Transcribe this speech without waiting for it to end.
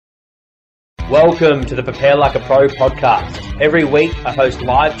Welcome to the Prepare Like a Pro podcast. Every week, I host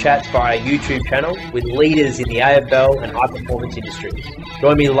live chats via our YouTube channel with leaders in the AFL and high-performance industries.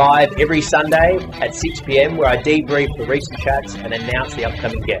 Join me live every Sunday at 6 p.m. where I debrief the recent chats and announce the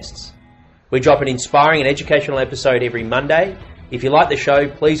upcoming guests. We drop an inspiring and educational episode every Monday. If you like the show,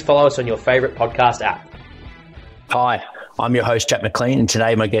 please follow us on your favourite podcast app. Hi, I'm your host, Jack McLean, and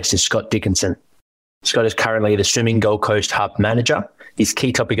today my guest is Scott Dickinson. Scott is currently the Swimming Gold Coast Hub Manager. His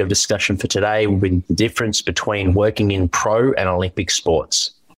key topic of discussion for today will be the difference between working in pro and Olympic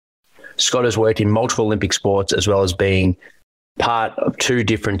sports. Scott has worked in multiple Olympic sports as well as being part of two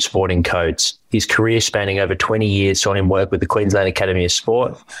different sporting codes. His career spanning over 20 years saw him work with the Queensland Academy of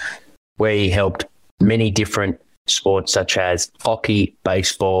Sport, where he helped many different sports such as hockey,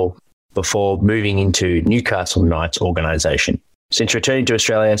 baseball, before moving into Newcastle Knights organisation. Since returning to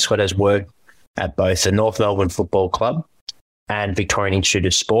Australia, Scott has worked at both the North Melbourne Football Club and Victorian Institute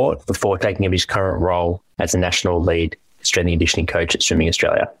of Sport before taking up his current role as the national lead strength and conditioning coach at Swimming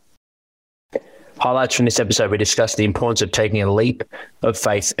Australia. Highlights from this episode, we discussed the importance of taking a leap of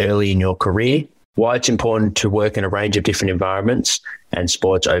faith early in your career, why it's important to work in a range of different environments and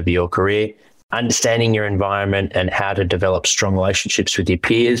sports over your career, understanding your environment and how to develop strong relationships with your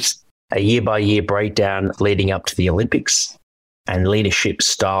peers, a year-by-year breakdown leading up to the Olympics, and leadership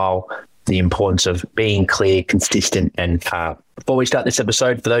style, the importance of being clear, consistent, and calm. Before we start this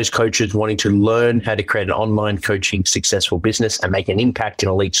episode, for those coaches wanting to learn how to create an online coaching successful business and make an impact in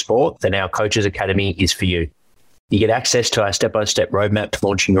elite sport, then our Coaches Academy is for you. You get access to our step-by-step roadmap to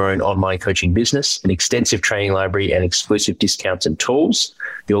launching your own online coaching business, an extensive training library and exclusive discounts and tools.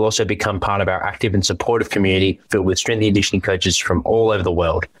 You'll also become part of our active and supportive community filled with strength and conditioning coaches from all over the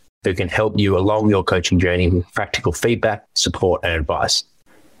world who can help you along your coaching journey with practical feedback, support, and advice.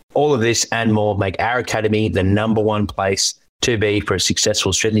 All of this and more make our academy the number one place to be for a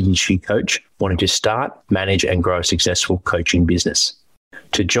successful strength and conditioning coach wanting to start, manage, and grow a successful coaching business.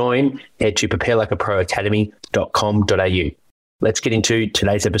 To join, head to preparelikeaproacademy.com.au. Let's get into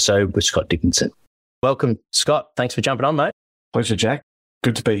today's episode with Scott Dickinson. Welcome, Scott. Thanks for jumping on, mate. Pleasure, Jack.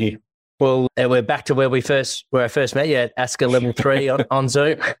 Good to be here. Well, we're back to where I first met you at ASCA Level 3 on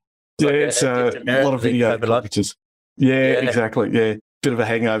Zoom. Yeah, it's a lot of video conferences. Yeah, exactly. Yeah. Bit of a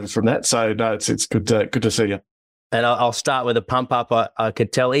hangover from that. So, no, it's good to see you. And I'll start with a pump up. I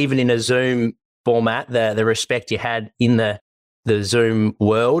could tell even in a Zoom format, the respect you had in the Zoom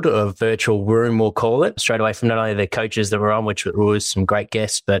world or virtual room, we'll call it, straight away from not only the coaches that were on, which was some great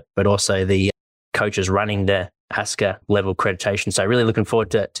guests, but also the coaches running the ASCA level accreditation. So really looking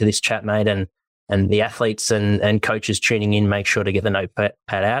forward to this chat, mate, and the athletes and coaches tuning in, make sure to get the notepad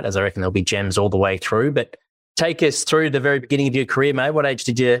out, as I reckon there'll be gems all the way through. But take us through the very beginning of your career, mate. What age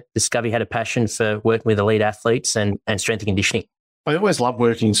did you discover you had a passion for working with elite athletes and strength and conditioning? I always loved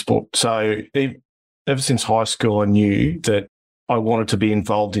working in sport. So ever since high school, I knew that I wanted to be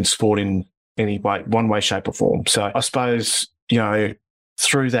involved in sport in any way, one way, shape or form. So I suppose,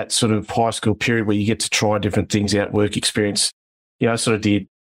 through that sort of high school period where you get to try different things out, work experience, I sort of did,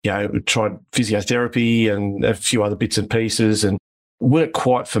 tried physiotherapy and a few other bits and pieces and weren't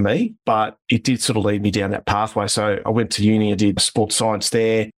quite for me, but it did sort of lead me down that pathway. So I went to uni, I did sports science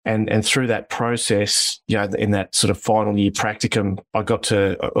there. And through that process, in that sort of final year practicum, I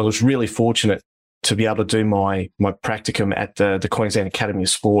was really fortunate to be able to do my practicum at the Queensland Academy of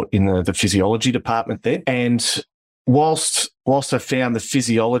Sport in the physiology department there. And whilst I found the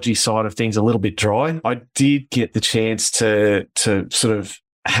physiology side of things a little bit dry, I did get the chance to sort of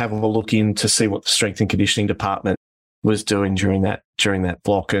have a look in to see what the strength and conditioning department was doing during that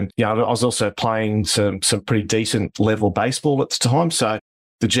block. And, I was also playing some pretty decent level baseball at the time. So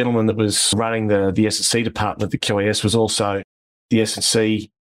the gentleman that was running the S&C department at the QAS was also the S&C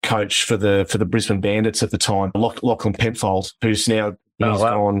coach for the Brisbane Bandits at the time, Lachlan Penfold, who's now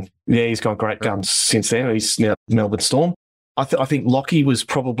he's gone great guns since then. He's now Melbourne Storm. I think Lockie was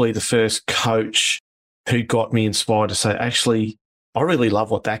probably the first coach who got me inspired to say, actually, I really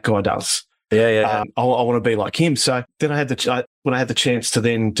love what that guy does. Yeah. I want to be like him. So then when I had the chance to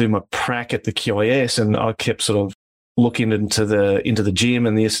then do my prac at the QAS, and I kept sort of looking into the gym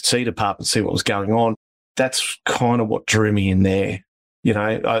and the S&C department, see what was going on. That's kind of what drew me in there.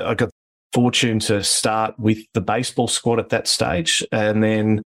 I got fortune to start with the baseball squad at that stage, and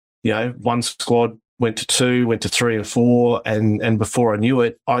then one squad went to 2, went to 3 and 4, and before I knew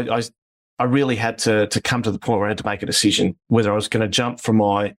it, I really had to come to the point where I had to make a decision whether I was going to jump from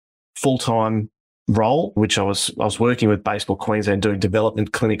my full-time role, which I was working with Baseball Queensland doing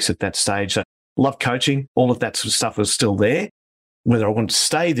development clinics at that stage. I loved coaching. All of that sort of stuff was still there. Whether I wanted to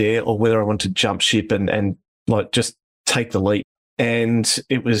stay there or whether I wanted to jump ship and like just take the leap. And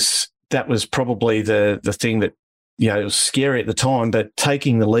it was that was probably the thing that, it was scary at the time, but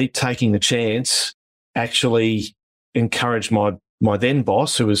taking the leap, taking the chance, actually encouraged my then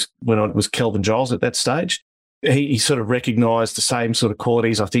boss, who was, when it was Kelvin Giles at that stage. He sort of recognised the same sort of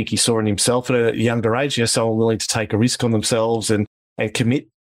qualities I think he saw in himself at a younger age. Someone willing to take a risk on themselves and commit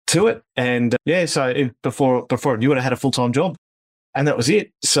to it. And so before I knew it, I had a full-time job, and that was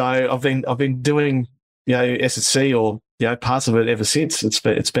it. So I've been doing S&C or parts of it ever since.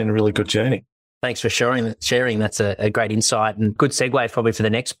 It's been a really good journey. Thanks for sharing. That's a great insight and good segue probably for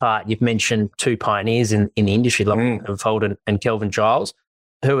the next part. You've mentioned two pioneers in the industry, like Holden and Kelvin Giles.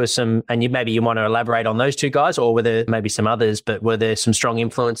 Who are some, and maybe you want to elaborate on those two guys, or were there maybe some others, but were there some strong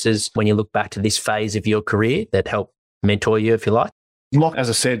influences when you look back to this phase of your career that helped mentor you, if you like? Locke,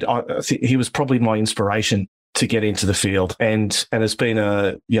 as I said, I think he was probably my inspiration to get into the field, and has been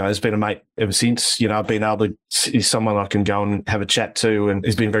a mate ever since. I've been able to, he's someone I can go and have a chat to, and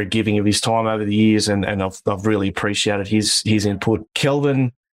he's been very giving of his time over the years, and I've really appreciated his input.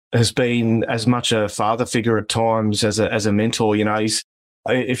 Kelvin has been as much a father figure at times as a mentor.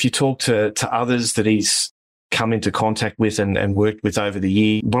 If you talk to others that he's come into contact with and worked with over the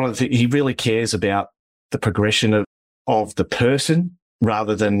year, one of the things, he really cares about the progression of the person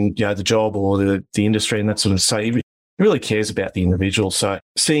rather than the job or the industry and that sort of. So he really cares about the individual. So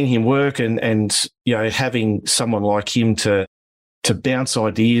seeing him work and having someone like him to bounce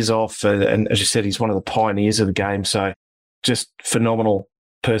ideas off, and as you said, he's one of the pioneers of the game. So just phenomenal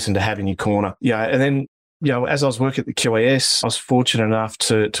person to have in your corner. And then as I was working at the QAS, I was fortunate enough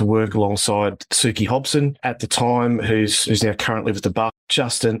to work alongside Suki Hobson at the time, who's now currently with the Bucks.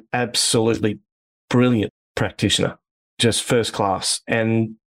 Just an absolutely brilliant practitioner, just first class.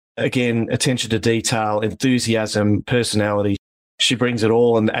 And again, attention to detail, enthusiasm, personality. She brings it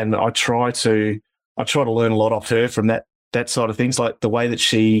all, and I try to learn a lot off her from that side of things. Like the way that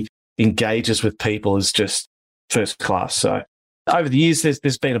she engages with people is just first class. So over the years,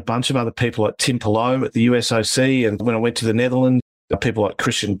 there's been a bunch of other people like Tim Palou at the USOC. And when I went to the Netherlands, people like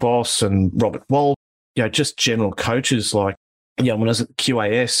Christian Boss and Robert Wald, just general coaches like, when I was at the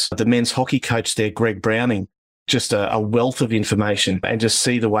QAS, the men's hockey coach there, Greg Browning, just a wealth of information, and just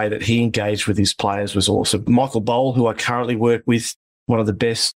see the way that he engaged with his players was awesome. Michael Bowl, who I currently work with, one of the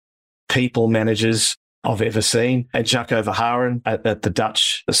best people managers I've ever seen, and Jacco Verharen at the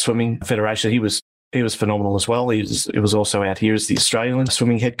Dutch Swimming Federation. He was phenomenal as well. He was also out here as the Australian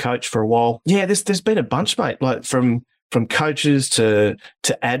swimming head coach for a while. Yeah, there's been a bunch, mate. Like from coaches to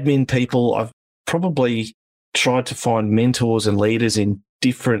admin people. I've probably tried to find mentors and leaders in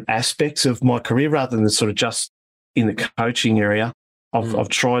different aspects of my career rather than sort of just in the coaching area. I've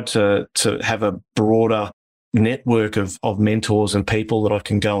tried to have a broader network of mentors and people that I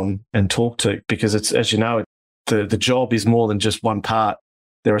can go and talk to, because it's, as you know, the job is more than just one part.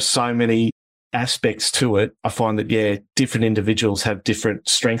 There are so many aspects to it. I find that, different individuals have different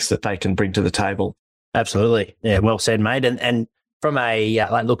strengths that they can bring to the table. Absolutely. Yeah, well said, mate. And from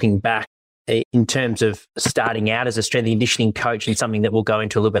looking back in terms of starting out as a strength and conditioning coach, and something that we'll go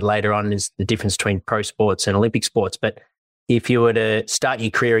into a little bit later on is the difference between pro sports and Olympic sports. But if you were to start your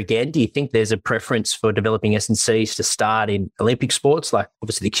career again, do you think there's a preference for developing S&Cs to start in Olympic sports? Like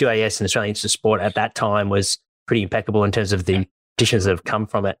obviously the QAS and Australian Institute of Sport at that time was pretty impeccable in terms of the additions that have come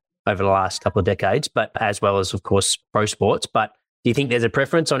from it over the last couple of decades, but as well as, of course, pro sports. But do you think there's a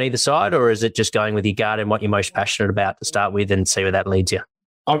preference on either side, or is it just going with your gut and what you're most passionate about to start with and see where that leads you?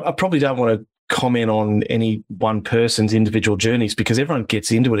 I probably don't want to comment on any one person's individual journeys, because everyone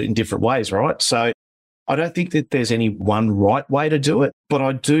gets into it in different ways, right? So I don't think that there's any one right way to do it, but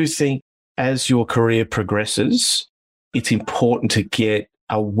I do think as your career progresses, it's important to get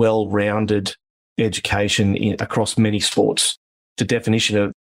a well-rounded education across many sports. The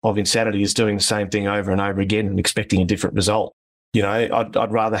definition of insanity is doing the same thing over and over again and expecting a different result.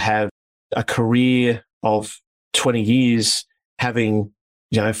 I'd rather have a career of 20 years having,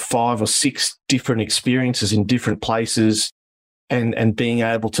 5 or 6 different experiences in different places and being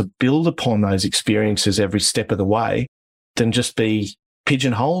able to build upon those experiences every step of the way than just be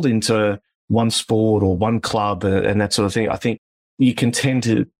pigeonholed into one sport or one club and that sort of thing. I think you can tend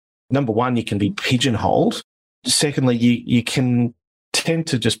to, number one, you can be pigeonholed. Secondly, you can tend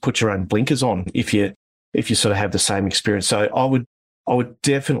to just put your own blinkers on if you sort of have the same experience. So I would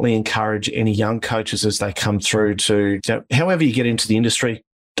definitely encourage any young coaches as they come through to, however you get into the industry,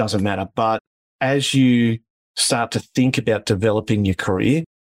 doesn't matter. But as you start to think about developing your career,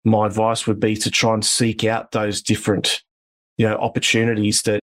 my advice would be to try and seek out those different, opportunities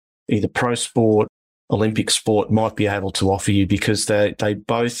that either pro sport, Olympic sport might be able to offer you, because they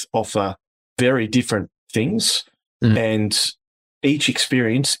both offer very different things. And each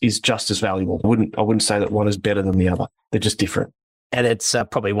experience is just as valuable. I wouldn't say that one is better than the other. They're just different. And it's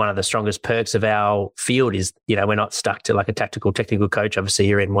probably one of the strongest perks of our field is, we're not stuck to like a technical coach. Obviously,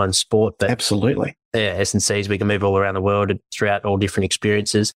 you're in one sport. But absolutely. Yeah, S&Cs, we can move all around the world and throughout all different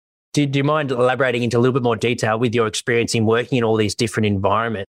experiences. Do you mind elaborating into a little bit more detail with your experience in working in all these different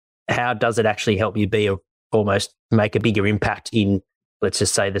environments? How does it actually help you almost make a bigger impact in, let's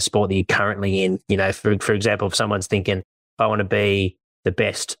just say, the sport that you're currently in? For example, if someone's thinking, I want to be the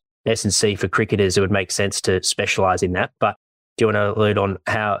best S&C for cricketers, it would make sense to specialise in that. But do you want to allude on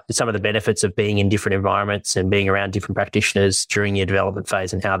how some of the benefits of being in different environments and being around different practitioners during your development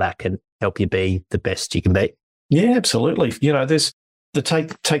phase and how that can help you be the best you can be? Yeah, absolutely. There's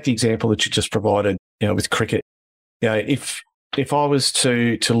take the example that you just provided, with cricket. If I was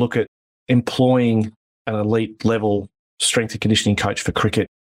to look at employing an elite level strength and conditioning coach for cricket,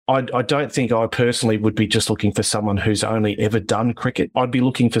 I don't think I personally would be just looking for someone who's only ever done cricket. I'd be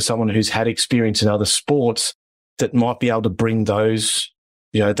looking for someone who's had experience in other sports that might be able to bring those,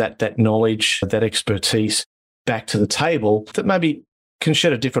 that knowledge, that expertise back to the table that maybe can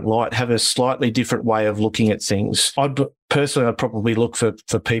shed a different light, have a slightly different way of looking at things. I'd probably look for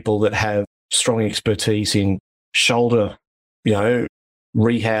people that have strong expertise in shoulder,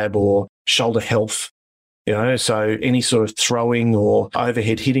 rehab or shoulder health, so any sort of throwing or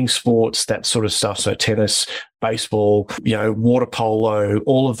overhead hitting sports, that sort of stuff. So tennis, baseball, water polo,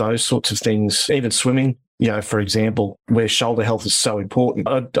 all of those sorts of things, even swimming, for example, where shoulder health is so important.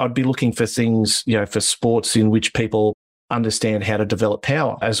 I'd be looking for things, for sports in which people understand how to develop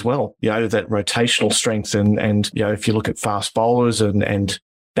power as well, that rotational strength. And if you look at fast bowlers and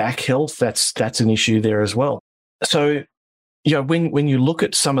back health, that's an issue there as well. So, when you look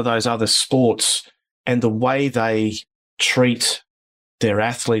at some of those other sports and the way they treat their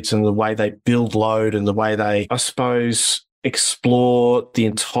athletes and the way they build load and the way they, I suppose, explore the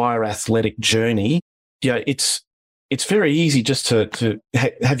entire athletic journey, it's very easy just to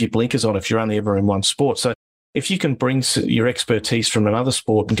have your blinkers on if you're only ever in one sport. So if you can bring your expertise from another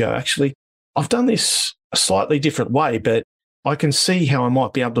sport and go, actually, I've done this a slightly different way, but I can see how I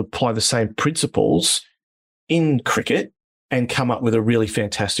might be able to apply the same principles in cricket and come up with a really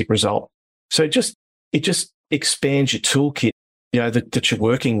fantastic result. So it just expands your toolkit, that you're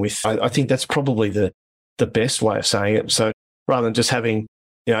working with. I think that's probably the best way of saying it. So rather than just having,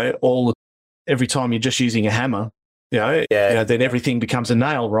 every time you're just using a hammer, then everything becomes a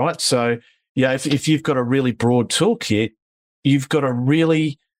nail, right? So, if you've got a really broad toolkit, you've got a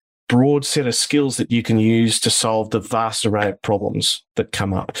really broad set of skills that you can use to solve the vast array of problems that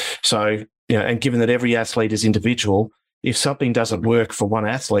come up. So, and given that every athlete is individual, if something doesn't work for one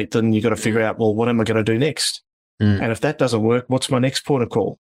athlete, then you've got to figure out, well, what am I going to do next? And if that doesn't work, what's my next port of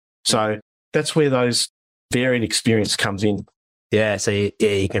call? So that's where those varied experience comes in. Yeah, so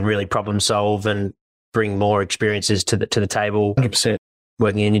you can really problem solve and bring more experiences to the table. 100%.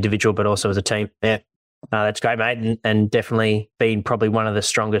 Working in individual, but also as a team. Yeah, that's great, mate. And definitely been probably one of the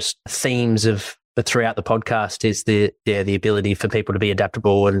strongest themes of throughout the podcast is the ability for people to be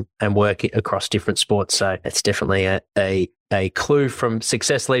adaptable and work across different sports. So it's definitely a clue from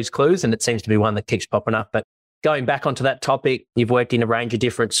success leaves clues, and it seems to be one that keeps popping up. But going back onto that topic, you've worked in a range of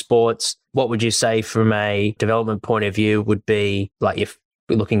different sports. What would you say from a development point of view would be, like, if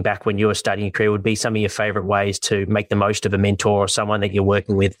looking back when you were starting your career, would be some of your favorite ways to make the most of a mentor or someone that you're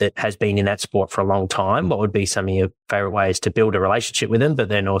working with that has been in that sport for a long time? What would be some of your favorite ways to build a relationship with them, but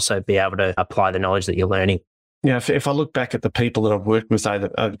then also be able to apply the knowledge that you're learning? If I look back at the people that I've worked with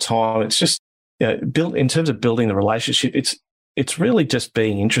over time, it's just, built in terms of building the relationship, it's really just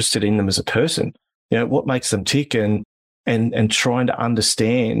being interested in them as a person, what makes them tick and trying to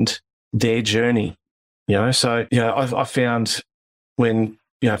understand their journey, So, I found when,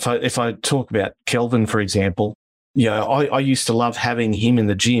 if I talk about Kelvin, for example, I used to love having him in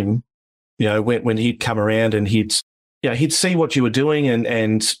the gym, when he'd come around and he'd see what you were doing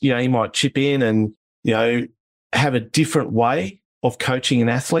and he might chip in and, have a different way of coaching an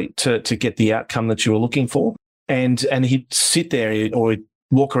athlete to get the outcome that you were looking for. And he'd sit there or he'd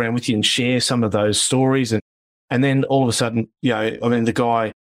walk around with you and share some of those stories. And then all of a sudden, the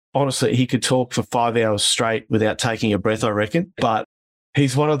guy, honestly, he could talk for 5 hours straight without taking a breath, I reckon. But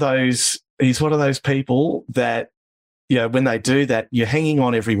he's one of those people that, when they do that, you're hanging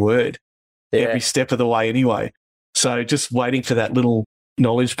on every word, every step of the way anyway. So just waiting for that little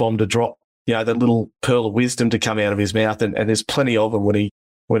knowledge bomb to drop, that little pearl of wisdom to come out of his mouth. And there's plenty of them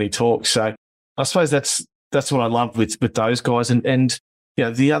when he talks. So I suppose that's what I love with those guys. And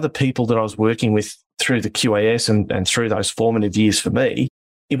the other people that I was working with through the QAS and through those formative years for me,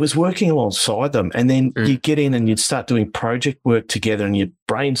 it was working alongside them. And then you get in and you'd start doing project work together and you'd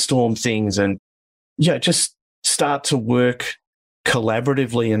brainstorm things and, just start to work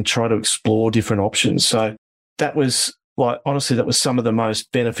collaboratively and try to explore different options. So that was honestly, that was some of the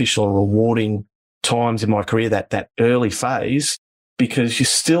most beneficial and rewarding times in my career, that early phase, because you're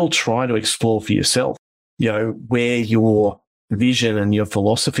still trying to explore for yourself, where your vision and your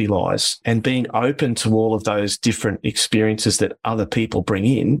philosophy lies, and being open to all of those different experiences that other people bring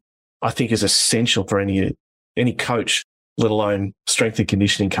in, I think is essential for any coach, let alone strength and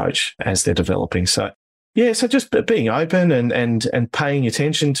conditioning coach as they're developing. So so just being open and paying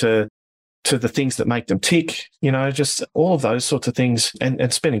attention to the things that make them tick, just all of those sorts of things,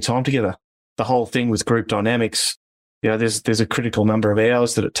 and spending time together. The whole thing with group dynamics, there's a critical number of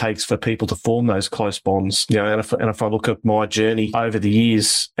hours that it takes for people to form those close bonds. And if I look at my journey over the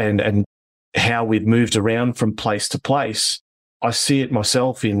years and how we've moved around from place to place, I see it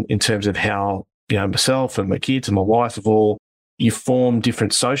myself in terms of how, myself and my kids and my wife you form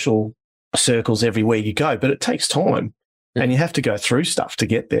different social circles everywhere you go, but it takes time and you have to go through stuff to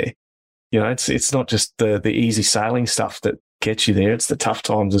get there. It's not just the easy sailing stuff that gets you there. It's the tough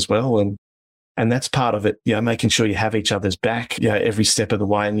times as well. And that's part of it, making sure you have each other's back, every step of the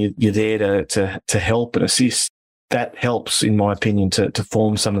way, and you're there to help and assist. That helps, in my opinion, to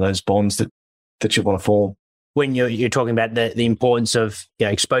form some of those bonds that you want to form. When you're talking about the importance of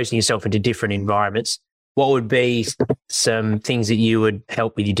exposing yourself into different environments, what would be some things that you would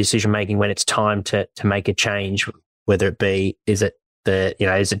help with your decision making when it's time to make a change? Whether it be, is it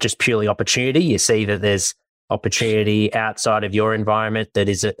just purely opportunity? You see that there's opportunity outside of your environment that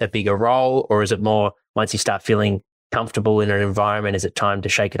is a bigger role, or is it more once you start feeling comfortable in an environment, is it time to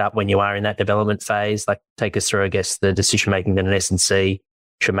shake it up when you are in that development phase? Like, take us through, I guess, the decision making that an S&C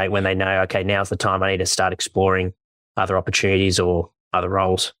should make when they know, okay, now's the time I need to start exploring other opportunities or other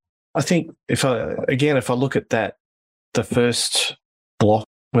roles. I think if I look at that, the first block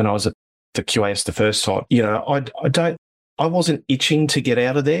when I was at the QAS the first time, I wasn't itching to get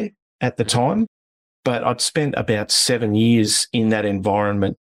out of there at the time, but I'd spent about 7 years in that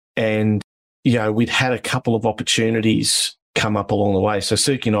environment, and we'd had a couple of opportunities come up along the way. So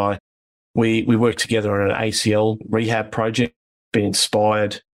Suki and I, we worked together on an ACL rehab project, been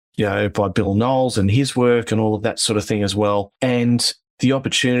inspired, by Bill Knowles and his work and all of that sort of thing as well. And the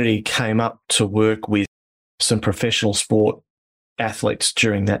opportunity came up to work with some professional sport athletes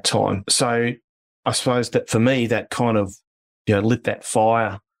during that time. So I suppose that for me, that kind of, lit that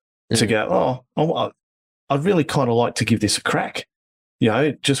fire to go, I'd really kind of like to give this a crack.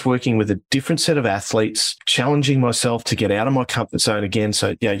 Just working with a different set of athletes, challenging myself to get out of my comfort zone again.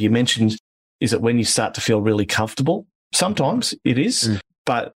 So, you mentioned, is it when you start to feel really comfortable? Sometimes it is.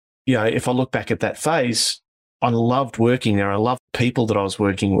 But, if I look back at that phase, I loved working there. I loved the people that I was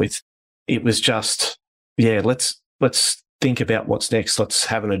working with. It was just, let's think about what's next. Let's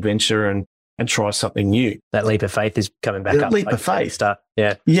have an adventure and try something new. That leap of faith is coming back up. Leap of faith. Start.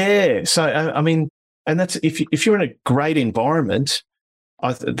 Yeah. Yeah. So, and that's, if you're in a great environment,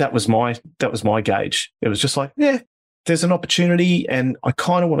 that was my gauge. It was just like, there's an opportunity and I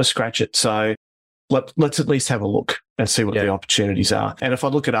kind of want to scratch it. So let's at least have a look and see what the opportunities are. And if I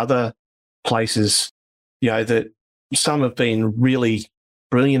look at other places, that some have been really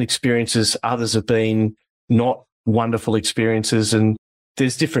brilliant experiences, others have been not wonderful experiences, and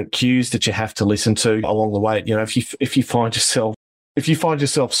there's different cues that you have to listen to along the way. If you find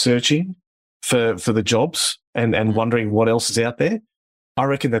yourself searching for the jobs and wondering what else is out there, I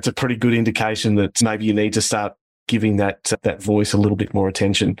reckon that's a pretty good indication that maybe you need to start giving that voice a little bit more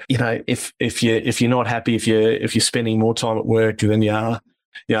attention. If you're not happy, if you're spending more time at work than you are,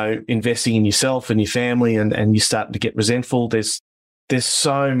 investing in yourself and your family, and you're starting to get resentful, there's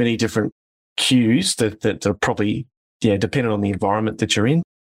so many different cues that are probably, dependent on the environment that you're in.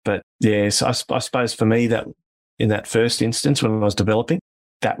 But so I suppose for me, that in that first instance when I was developing,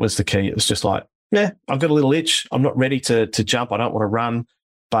 that was the key. It was just like, I've got a little itch. I'm not ready to jump. I don't want to run,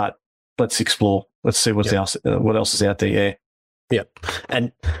 but let's explore. Let's see what else is out there. Yeah.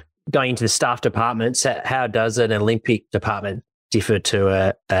 And going into the staff departments, how does an Olympic department differ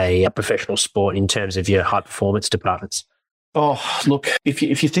to a professional sport in terms of your high performance departments? Oh, look, if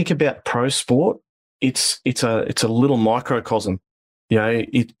you think about pro sport, it's a little microcosm.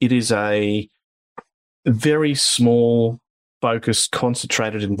 It is a very small, focused,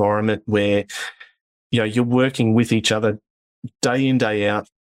 concentrated environment where you're working with each other day in, day out,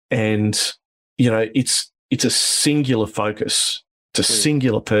 and it's a singular focus. It's a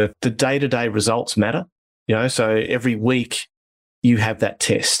singular purpose. The day-to-day results matter. So every week you have that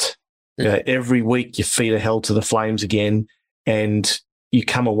test. Every week your feet are held to the flames again, and you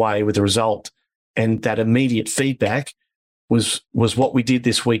come away with a result, and that immediate feedback was what we did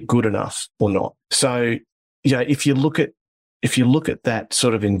this week good enough or not? So, if you look at that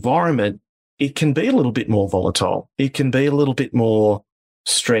sort of environment, it can be a little bit more volatile. It can be a little bit more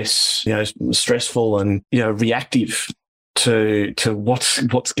stressful and, reactive to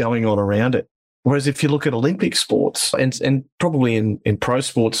what's going on around it. Whereas if you look at Olympic sports and probably in pro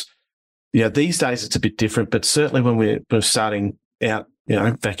sports, these days it's a bit different, but certainly when we're starting out,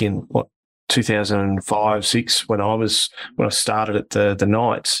 back in 2005, 6, when I started at the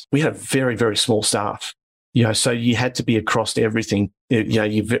Knights, we had a very, very small staff. So you had to be across everything. You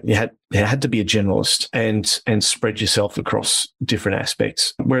had to be a generalist and spread yourself across different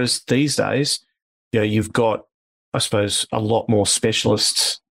aspects. Whereas these days, you've got, I suppose, a lot more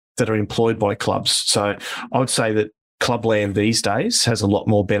specialists that are employed by clubs. So I would say that Clubland these days has a lot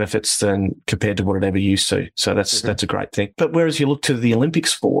more benefits than compared to what it ever used to. So that's a great thing. But whereas you look to the Olympic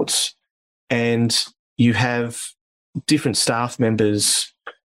sports and you have different staff members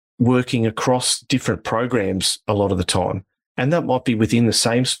working across different programs a lot of the time. And that might be within the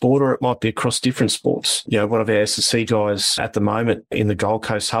same sport or it might be across different sports. One of our S&C guys at the moment in the Gold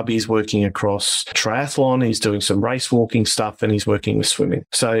Coast hub, he's working across triathlon, he's doing some race walking stuff, and he's working with swimming.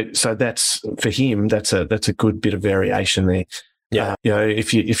 So that's, for him, that's a good bit of variation there. Yeah.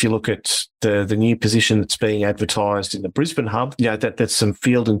 If you look at the new position that's being advertised in the Brisbane hub, that's some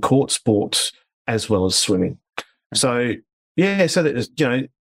field and court sports as well as swimming. So, that,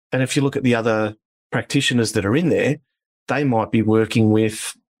 and if you look at the other practitioners that are in there, they might be working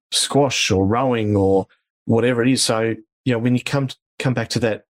with squash or rowing or whatever it is. So, when you come back to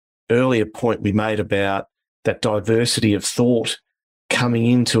that earlier point we made about that diversity of thought coming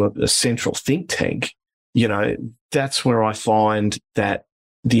into a central think tank, that's where I find that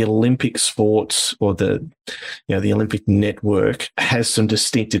the Olympic sports or the Olympic network has some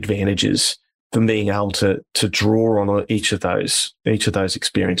distinct advantages for being able to draw on each of those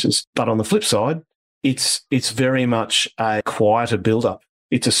experiences. But on the flip side, it's very much a quieter build-up.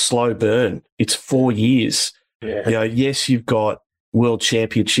 It's a slow burn. It's 4 years. Yeah. Yes, you've got world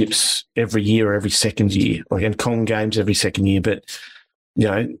championships every year or every second year, and Comm Games every second year. But,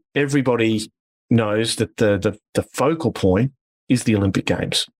 everybody knows that the focal point is the Olympic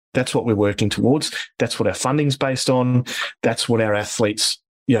Games. That's what we're working towards. That's what our funding's based on. That's what our athletes,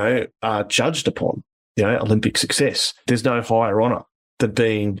 are judged upon, Olympic success. There's no higher honour than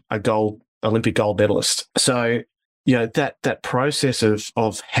being a Olympic gold medalist. So, that process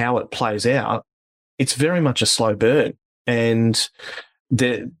of how it plays out, it's very much a slow burn. And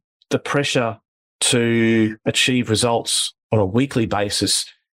the pressure to achieve results on a weekly basis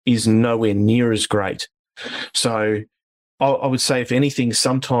is nowhere near as great. So I would say, if anything,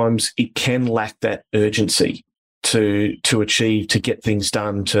 sometimes it can lack that urgency to achieve, to get things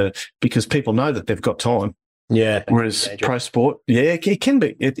done, because people know that they've got time. Yeah. Whereas pro sport, it can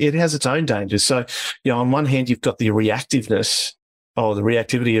be. It has its own dangers. So, on one hand, you've got the reactiveness or the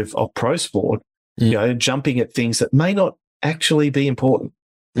reactivity of pro sport, jumping at things that may not actually be important,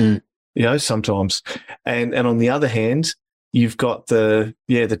 sometimes. And on the other hand, you've got the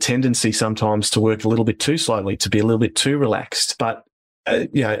tendency sometimes to work a little bit too slowly, to be a little bit too relaxed. But,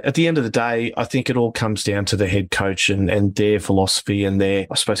 at the end of the day, I think it all comes down to the head coach and their philosophy and I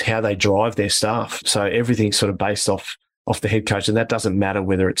suppose, how they drive their staff. So everything's sort of based off the head coach, and that doesn't matter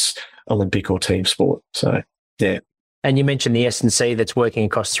whether it's Olympic or team sport. So, yeah. And you mentioned the S&C that's working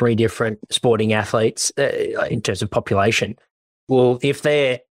across 3 different sporting athletes in terms of population. Well, if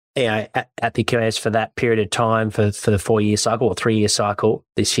they're at the QS for that period of time for the 4-year cycle or 3-year cycle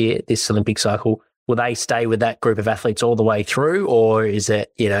this Olympic cycle, will they stay with that group of athletes all the way through? Or is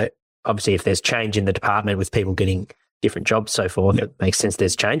it, obviously if there's change in the department with people getting different jobs, so forth, It makes sense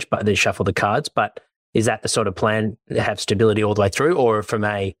there's change, but they shuffle the cards. But is that the sort of plan to have stability all the way through, or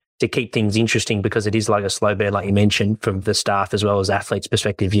to keep things interesting, because it is like a slow burn, like you mentioned, from the staff as well as athletes'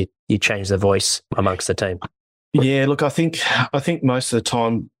 perspective, you change the voice amongst the team? Yeah, look, I think most of the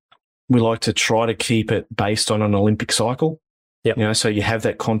time we like to try to keep it based on an Olympic cycle. Yep. So you have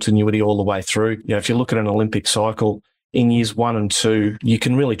that continuity all the way through. If you look at an Olympic cycle, in years 1 and 2, you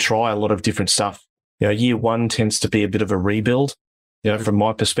can really try a lot of different stuff. Year 1 tends to be a bit of a rebuild, from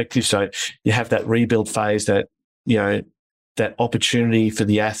my perspective. So you have that rebuild phase, that opportunity for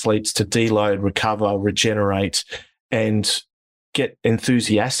the athletes to deload, recover, regenerate, and get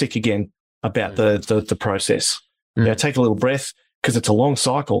enthusiastic again about the process. Take a little breath, because it's a long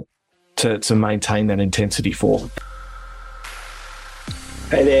cycle to maintain that intensity for.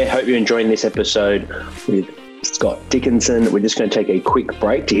 Hey there, hope you're enjoying this episode with Scott Dickinson. We're just going to take a quick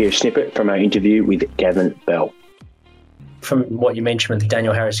break to hear a snippet from our interview with Gavin Bell. from what you mentioned with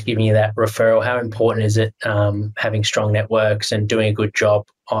Daniel Harris giving you that referral, how important is it having strong networks and doing a good job,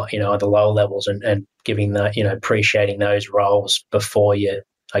 at the lower levels and giving the, appreciating those roles before you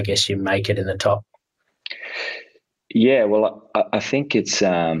make it in the top? Yeah, well, I think it's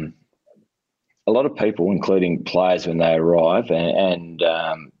a lot of people, including players when they arrive and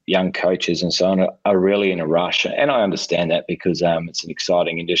young coaches and so on, are really in a rush. And I understand that because it's an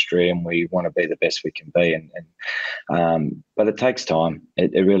exciting industry and we want to be the best we can be. But it takes time.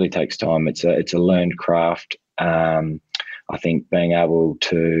 It really takes time. It's a learned craft. I think being able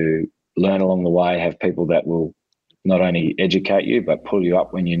to learn along the way, have people that will not only educate you, but pull you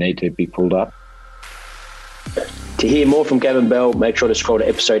up when you need to be pulled up. To hear more from Gavin Bell, make sure to scroll to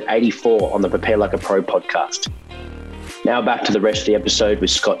episode 84 on the Prepare Like a Pro podcast. Now back to the rest of the episode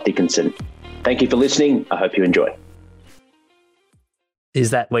with Scott Dickinson. Thank you for listening. I hope you enjoy. Is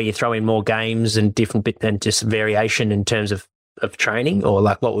that where you throw in more games and different bit and just variation in terms of training, or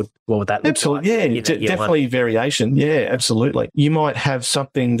like what would that look absolutely like? Yeah, definitely variation. Yeah, absolutely. You might have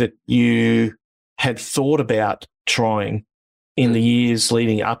something that you had thought about trying in the years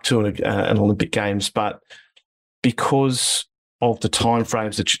leading up to an Olympic Games, but because of the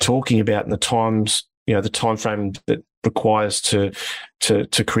timeframes that you're talking about and the timeframe that requires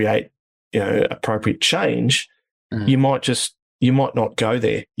to create appropriate change, you might not go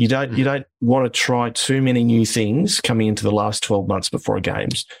there. You don't want to try too many new things coming into the last 12 months before a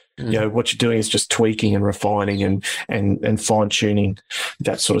games. What you're doing is just tweaking and refining and fine tuning,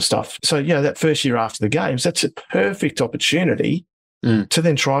 that sort of stuff. So that first year after the games, that's a perfect opportunity to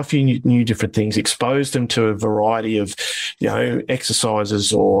then try a few new different things, expose them to a variety of,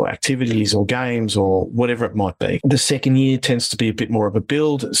 exercises or activities or games or whatever it might be. The second year tends to be a bit more of a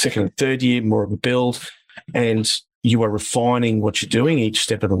build. Second and third year, more of a build. And you are refining what you're doing each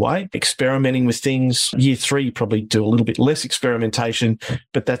step of the way, experimenting with things. Year 3, you probably do a little bit less experimentation,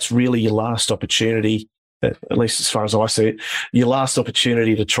 but that's really your last opportunity, at least as far as I see it, your last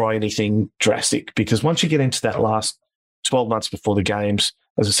opportunity to try anything drastic. Because once you get into that last 12 months before the games,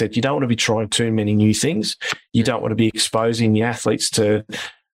 as I said, you don't want to be trying too many new things. You don't want to be exposing the athletes to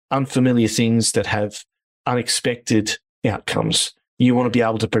unfamiliar things that have unexpected outcomes. You want to be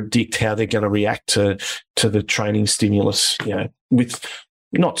able to predict how they're going to react to the training stimulus, with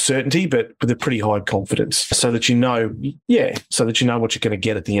not certainty, but with a pretty high confidence, so that you know what you're going to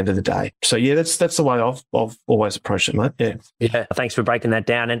get at the end of the day. So that's the way I've always approached it, mate. Yeah. Thanks for breaking that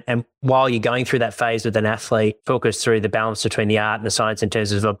down. And while you're going through that phase with an athlete, talk us through the balance between the art and the science in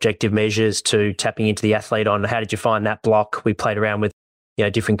terms of objective measures to tapping into the athlete on how did you find that block? We played around with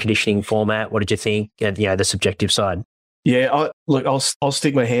different conditioning format. What did you think? The subjective side. Yeah, I'll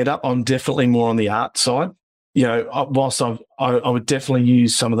stick my hand up. I'm definitely more on the art side. Whilst I would definitely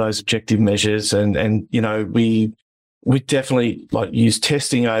use some of those objective measures, and we definitely use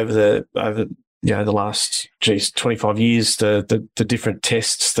testing over the last 25 years, the different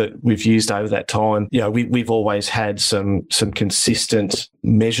tests that we've used over that time. We've always had some consistent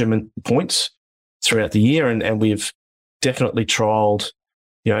measurement points throughout the year, and we've definitely trialled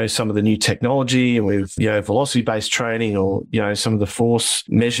some of the new technology, and with, velocity-based training, or, some of the force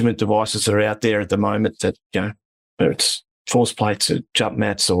measurement devices that are out there at the moment that, whether it's force plates or jump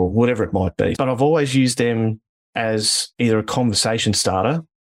mats or whatever it might be. But I've always used them as either a conversation starter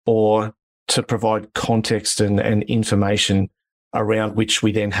or to provide context and information around which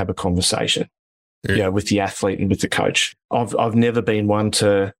we then have a conversation, with the athlete and with the coach. I've never been one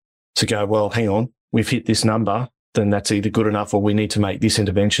to go, well, hang on, we've hit this number, then that's either good enough or we need to make this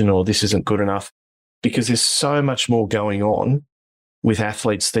intervention or this isn't good enough, because there's so much more going on with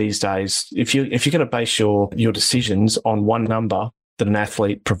athletes these days. If you're going to base your decisions on one number that an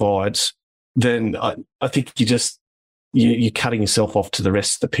athlete provides, then I think you're cutting yourself off to the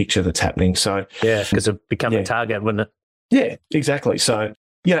rest of the picture that's happening. So yeah, because it becomes a target, wouldn't it? Yeah, exactly. So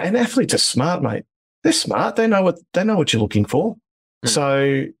and athletes are smart, mate. They're smart. They know what you're looking for.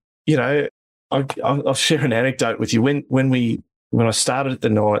 So I'll share an anecdote with you. When I started at the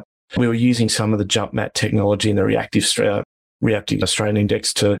night, we were using some of the jump mat technology and the reactive strain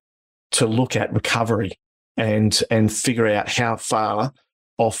index to look at recovery and figure out how far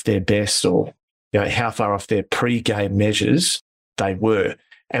off their best, or how far off their pre-game measures they were.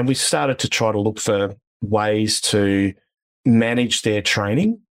 And we started to try to look for ways to manage their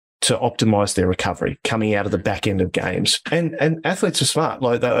training to optimize their recovery coming out of the back end of games. And athletes are smart.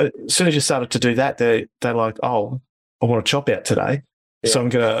 As soon as you started to do that, they're like, oh, I want to chop out today. Yeah. So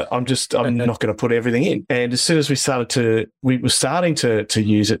I'm not going to put everything in. And as soon as we were starting to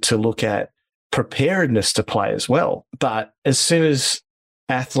use it to look at preparedness to play as well. But as soon as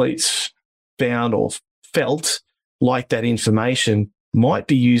athletes found or felt like that information might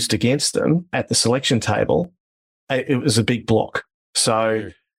be used against them at the selection table, it was a big block. So,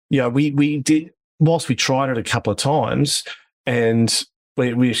 we did, whilst we tried it a couple of times, and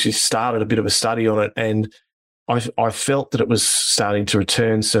we actually started a bit of a study on it, and I felt that it was starting to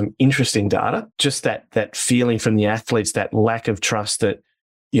return some interesting data, just that feeling from the athletes, that lack of trust that,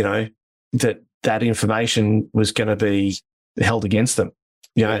 that information was going to be held against them,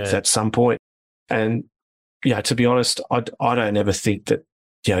 at some point. And, to be honest, I don't ever think that,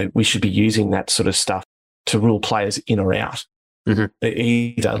 we should be using that sort of stuff to rule players in or out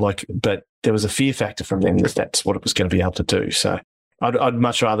either. But there was a fear factor from them that that's what it was going to be able to do. So I'd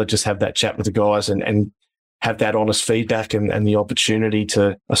much rather just have that chat with the guys and have that honest feedback and the opportunity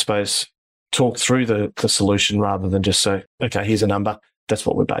to, I suppose, talk through the solution rather than just say, okay, here's a number. That's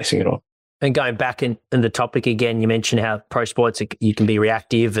what we're basing it on. And going back in the topic again, you mentioned how pro sports, you can be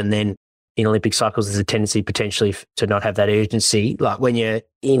reactive, and then in Olympic cycles, there's a tendency potentially to not have that urgency. Like when you're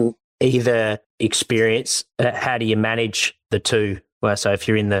in either experience, how do you manage the two? Well, so if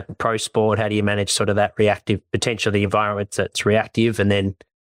you're in the pro sport, how do you manage sort of that reactive, potentially the environment that's reactive, and then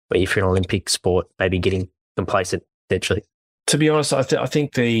if you're in Olympic sport, maybe getting complacent potentially? To be honest, I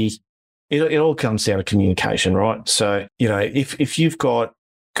think it all comes down to communication, right? So, if you've got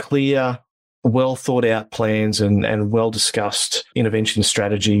clear, well thought out plans and well discussed intervention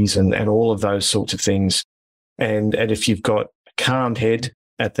strategies and all of those sorts of things, and if you've got a calm head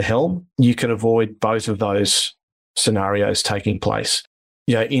at the helm, you can avoid both of those scenarios taking place.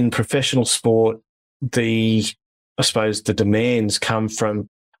 In professional sport, I suppose the demands come from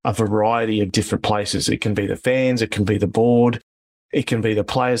a variety of different places. It can be the fans, it can be the board, it can be the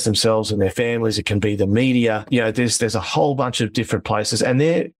players themselves and their families, it can be the media. There's a whole bunch of different places, and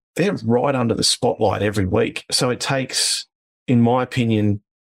they're right under the spotlight every week. So it takes, in my opinion,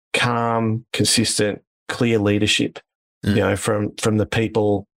 calm, consistent, clear leadership, from the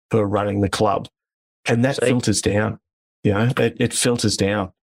people who are running the club. And that filters down, it filters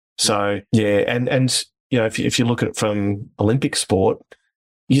down. So, and if you look at it from Olympic sport,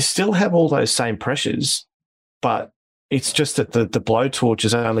 you still have all those same pressures, but it's just that the blowtorch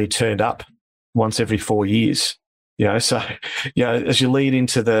is only turned up once every 4 years. So, as you lead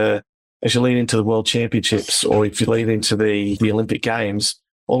into the World Championships, or if you lead into the Olympic Games,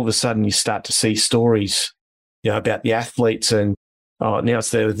 all of a sudden you start to see stories, about the athletes, and now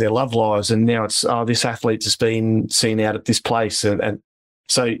it's their love lives, and now it's this athlete has been seen out at this place, and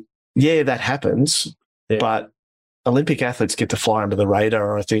so that happens, but Olympic athletes get to fly under the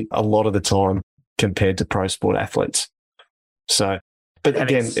radar, I think, a lot of the time compared to pro sport athletes. So. But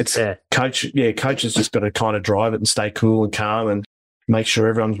again, it's coaches just got to kind of drive it and stay cool and calm and make sure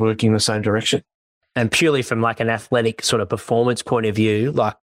everyone's working in the same direction. And purely from like an athletic sort of performance point of view,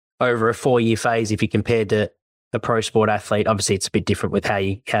 like over a 4-year phase, if you compared to a pro sport athlete, obviously it's a bit different with how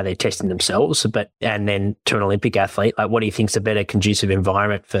they're testing themselves, and then to an Olympic athlete, like what do you think is a better conducive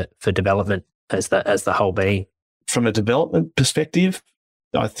environment for development as the whole being? From a development perspective,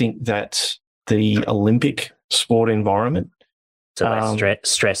 I think that the Olympic sport environment, so less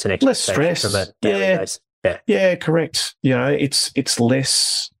stress and less stress. From a daily base. Yeah, correct. It's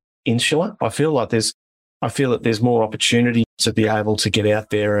less insular. I feel that there's more opportunity to be able to get out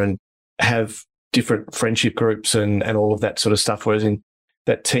there and have different friendship groups and all of that sort of stuff. Whereas in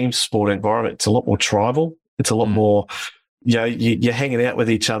that team sport environment, it's a lot more tribal. It's a lot more, you're hanging out with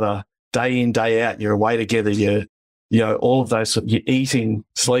each other day in, day out. You're away together. All of those, you're eating,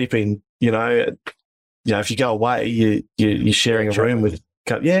 sleeping, if you go away, you're sharing a room with.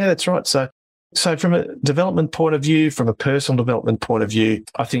 Yeah, that's right. So from a development point of view, from a personal development point of view,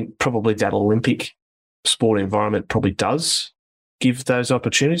 I think probably that Olympic sport environment probably does give those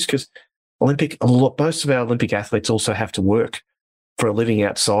opportunities, because most of our Olympic athletes also have to work for a living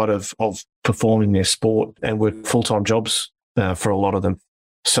outside of performing their sport and work full-time jobs for a lot of them.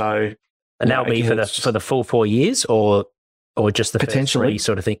 So, and that'll be for the full 4 years, or just the potentially first 3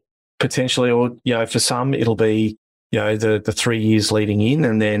 sort of thing. Potentially, or for some it'll be the 3 years leading in,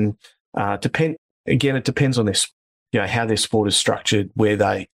 and then it depends on their how their sport is structured, where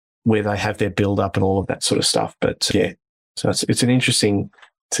they have their build up and all of that sort of stuff. But so it's an interesting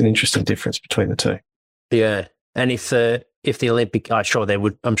difference between the two. Yeah, and if the Olympic, I'm sure there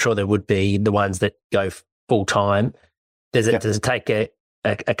would be the ones that go full time. Does it take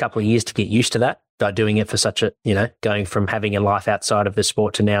a couple of years to get used to that? By doing it for such a, going from having a life outside of the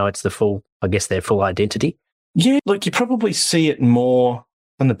sport to now it's their full identity. Yeah, look, you probably see it more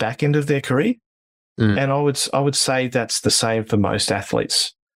on the back end of their career. And I would say that's the same for most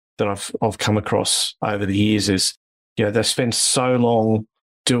athletes that I've come across over the years is, they spend so long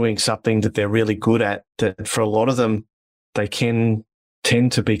doing something that they're really good at, that for a lot of them, they can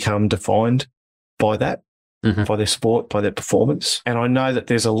tend to become defined by that, by their sport, by their performance. And I know that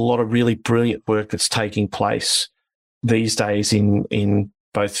there's a lot of really brilliant work that's taking place these days in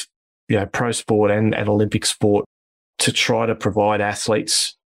both, pro sport and Olympic sport to try to provide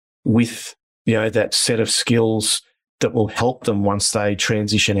athletes with, that set of skills that will help them once they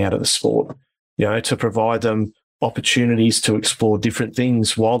transition out of the sport, to provide them opportunities to explore different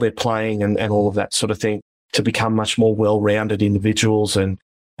things while they're playing and all of that sort of thing, to become much more well-rounded individuals and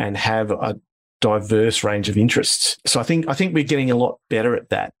have a diverse range of interests. So I think we're getting a lot better at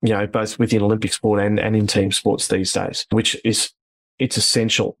that, both within Olympic sport and in team sports these days, which it's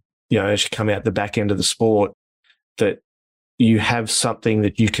essential, as you come out the back end of the sport, that you have something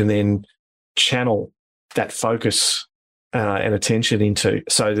that you can then channel that focus and attention into,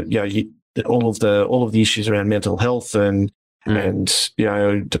 so that all of the issues around mental health and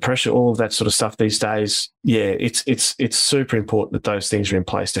depression, all of that sort of stuff these days. Yeah, it's super important that those things are in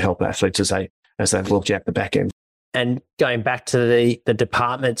place to help athletes as they look out the back end. And going back to the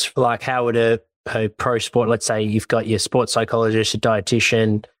departments, like how would a pro sport, let's say you've got your sports psychologist, a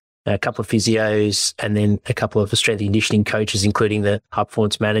dietitian, a couple of physios, and then a couple of strength and conditioning coaches, including the high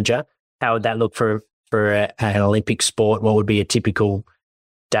performance manager. How would that look for an Olympic sport? What would be a typical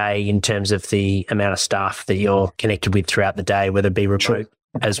day in terms of the amount of staff that you're connected with throughout the day, whether it be remote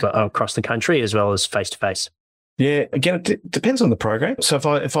as well across the country as well as face to face? Yeah, again, it depends on the program. So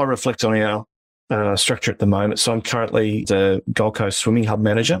if I reflect on our structure at the moment, so I'm currently the Gold Coast Swimming Hub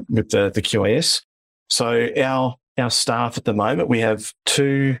manager with the QAS. So our staff at the moment, we have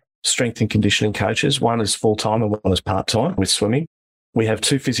 2 strength and conditioning coaches. One is full-time and one is part-time with swimming. We have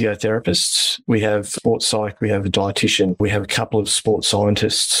 2 physiotherapists. We have sports psych. We have a dietitian. We have a couple of sports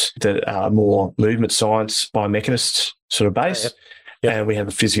scientists that are more movement science, biomechanists sort of based. Yep. And we have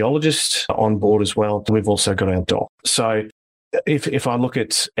a physiologist on board as well. We've also got our doc. So if I look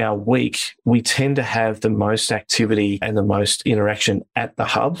at our week, we tend to have the most activity and the most interaction at the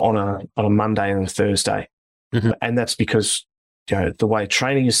hub on a Monday and a Thursday. And that's because the way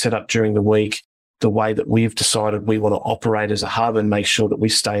training is set up during the week, the way that we've decided we want to operate as a hub and make sure that we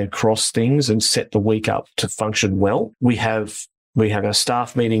stay across things and set the week up to function well. We have our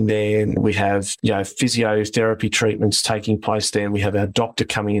staff meeting there, and we have, physiotherapy treatments taking place there, and we have our doctor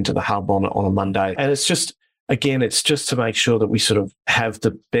coming into the hub on a Monday. And it's just to make sure that we sort of have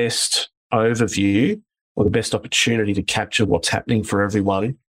the best overview or the best opportunity to capture what's happening for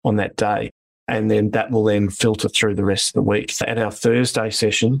everyone on that day. And then that will then filter through the rest of the week. At our Thursday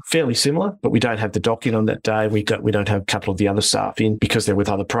session, fairly similar, but we don't have the doc in on that day. We don't have a couple of the other staff in because they're with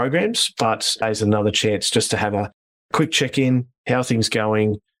other programs. But there's another chance just to have a quick check-in, how are things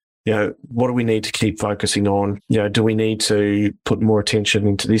going? What do we need to keep focusing on? Do we need to put more attention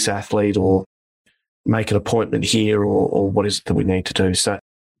into this athlete or make an appointment here, or what is it that we need to do? So,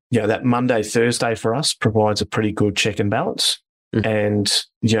 that Monday, Thursday for us provides a pretty good check and balance. And,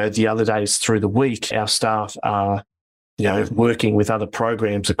 the other days through the week, our staff are, working with other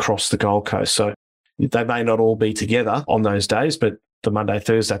programs across the Gold Coast. So they may not all be together on those days, but the Monday,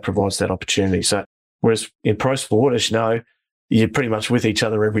 Thursday provides that opportunity. So whereas in pro sport, as you know, you're pretty much with each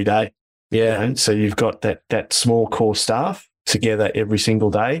other every day. Yeah. So you've got that small core staff together every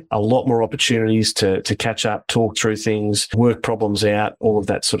single day, a lot more opportunities to catch up, talk through things, work problems out, all of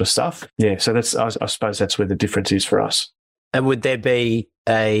that sort of stuff. Yeah. So I suppose that's where the difference is for us. And would there be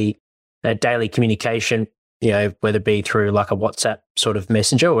a daily communication, whether it be through like a WhatsApp sort of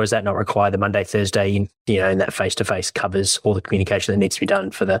messenger, or is that not required? The Monday, Thursday, in that face-to-face covers all the communication that needs to be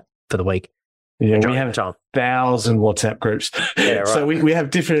done for the week. Yeah, we have 1,000 WhatsApp groups. Yeah, right. So we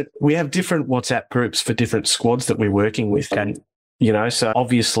have different WhatsApp groups for different squads that we're working with. Okay. And, so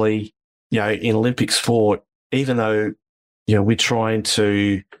obviously, in Olympic sport, even though, we're trying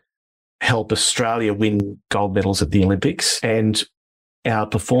to help Australia win gold medals at the Olympics, and our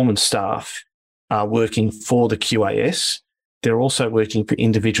performance staff are working for the QAS, they're also working for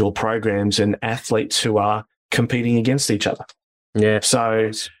individual programs and athletes who are competing against each other. Yeah.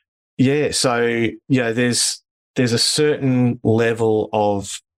 So there's a certain level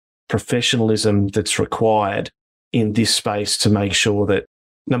of professionalism that's required in this space to make sure that,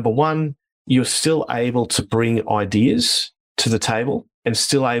 number one, you're still able to bring ideas to the table and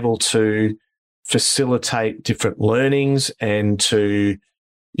still able to facilitate different learnings and to,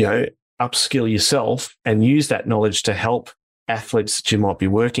 upskill yourself and use that knowledge to help athletes that you might be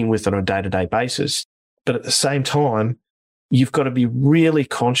working with on a day-to-day basis. But at the same time, you've got to be really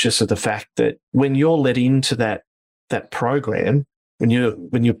conscious of the fact that when you're let into that program, when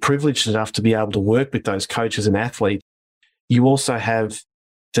you're privileged enough to be able to work with those coaches and athletes, you also have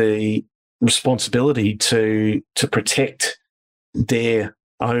the responsibility to protect their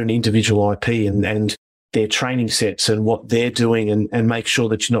own individual IP and their training sets and what they're doing, and make sure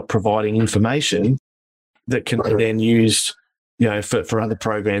that you're not providing information that can be then used, for other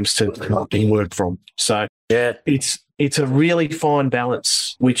programs to be worked from. So Yeah. it's a really fine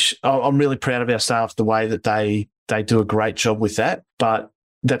balance, which I'm really proud of our staff, the way that they do a great job with that. But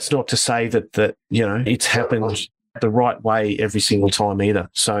that's not to say that it's happened the right way every single time either.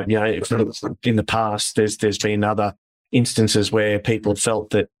 So, if in the past there's been other instances where people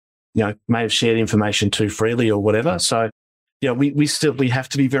felt that, may have shared information too freely or whatever. So, we have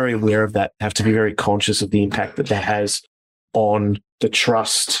to be very aware of that, have to be very conscious of the impact that has on the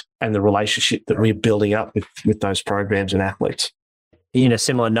trust and the relationship that we're building up with those programs and athletes. In a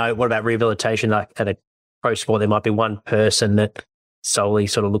similar note, what about rehabilitation? Like at a pro sport, there might be one person that solely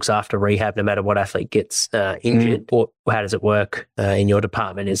sort of looks after rehab no matter what athlete gets injured. Or how does it work in your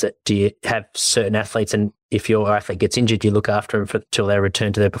department? Do you have certain athletes, and if your athlete gets injured, you look after them till they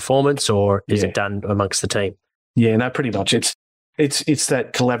return to their performance, or is it done amongst the team? Yeah, no, pretty much. It's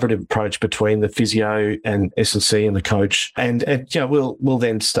that collaborative approach between the physio and S&C and the coach, and we'll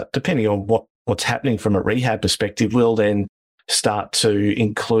then start, depending on what's happening from a rehab perspective, we'll then start to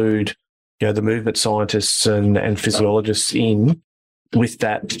include the movement scientists and physiologists in with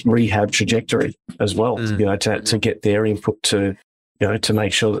that rehab trajectory as well. To get their input to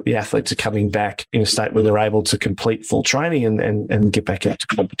make sure that the athletes are coming back in a state where they're able to complete full training and get back out to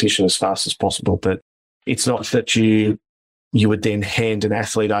competition as fast as possible. But it's not that you would then hand an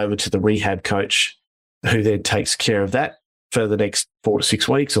athlete over to the rehab coach who then takes care of that for the next 4 to 6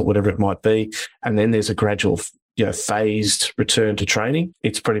 weeks or whatever it might be. And then there's a gradual, phased return to training.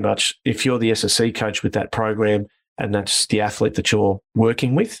 It's pretty much, if you're the SSC coach with that program and that's the athlete that you're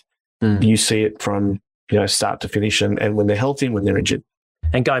working with, you see it from, start to finish and when they're healthy and when they're injured.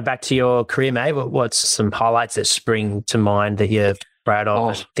 And going back to your career, mate, what's some highlights that spring to mind that you're proud of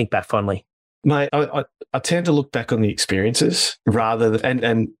and think back fondly? Mate, I tend to look back on the experiences rather than,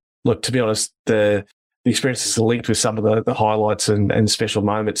 and look, to be honest, the experiences are linked with some of the highlights and special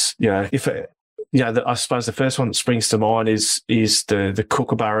moments. I suppose the first one that springs to mind is the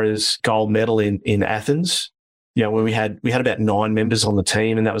Kookaburras gold medal in Athens. Where we had about 9 members on the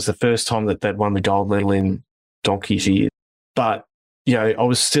team, and that was the first time that they'd won the gold medal in donkey's years. But I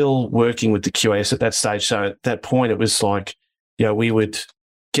was still working with the QS at that stage, so at that point it was like, we would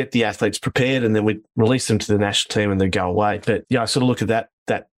get the athletes prepared and then we'd release them to the national team and they'd go away. But I sort of look at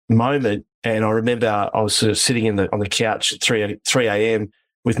that moment, and I remember I was sort of sitting on the couch at 3 a.m.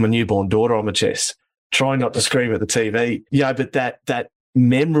 with my newborn daughter on my chest, trying not to scream at the TV. But that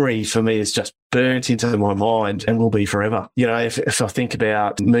memory for me is just burnt into my mind and will be forever. If I think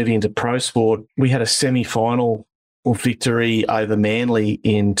about moving into pro sport, we had a semi-final victory over Manly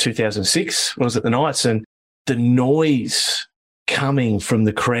in 2006. What was it, the Knights? And the noise coming from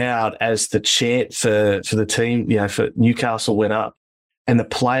the crowd as the chant for the team, for Newcastle went up, and the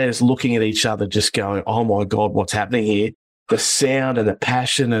players looking at each other just going, oh my God, what's happening here? The sound and the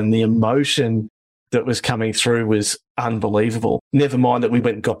passion and the emotion that was coming through was unbelievable. Never mind that we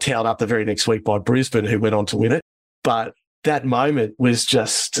went and got towed up the very next week by Brisbane, who went on to win it. But that moment was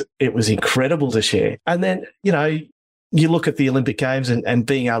it was incredible to share. And then, you look at the Olympic Games and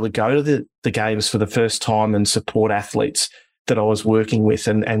being able to go to the Games for the first time and support athletes that I was working with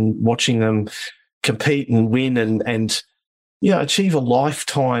and watching them compete and win and achieve a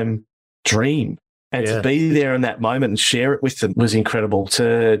lifetime dream. And to be there in that moment and share it with them was incredible.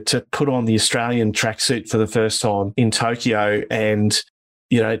 To put on the Australian tracksuit for the first time in Tokyo and,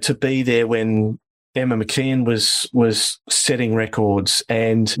 to be there when Emma McKeon was setting records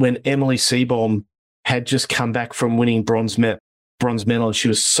and when Emily Seebohm had just come back from winning bronze medal and she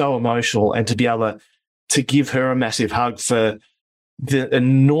was so emotional, and to be able to give her a massive hug for the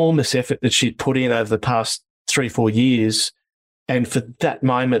enormous effort that she'd put in over the past 3-4 years, and for that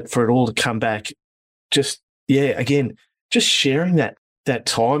moment, for it all to come back, just sharing that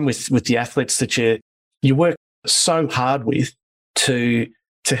time with the athletes that you work so hard with to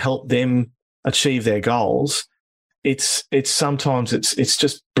help them achieve their goals. It's sometimes it's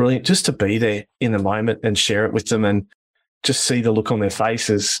just brilliant just to be there in the moment and share it with them and just see the look on their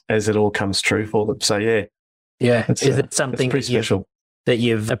faces as it all comes true for them. So is it something that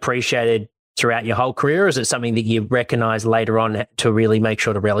you've appreciated throughout your whole career, or is it something that you recognise later on to really make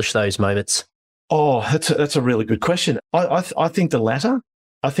sure to relish those moments? Oh, that's a really good question. I think the latter.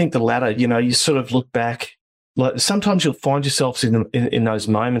 You sort of look back. Like sometimes you'll find yourselves in those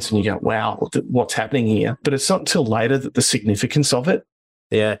moments and you go, wow, what's happening here? But it's not until later that the significance of it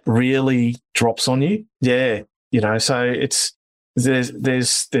really drops on you. Yeah. So there's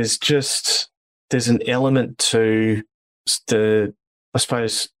an element to the, I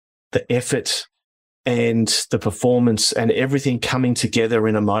suppose, the effort and the performance and everything coming together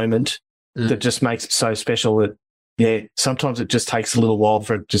in a moment that just makes it so special that, sometimes it just takes a little while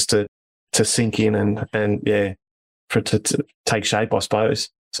for it just to sink in and for it to take shape, I suppose.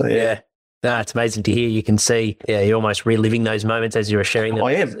 So, No, it's amazing to hear. You can see, you're almost reliving those moments as you were sharing them.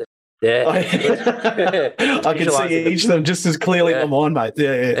 I am. Yeah. I can see each of them just as clearly in my mind, mate.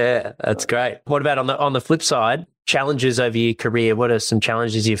 Yeah, that's great. What about on the flip side, challenges over your career? What are some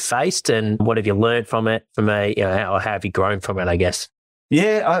challenges you've faced and what have you learned from it, or how have you grown from it, I guess?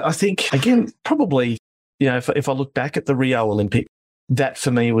 Yeah, I think, again, probably, if I look back at the Rio Olympic, that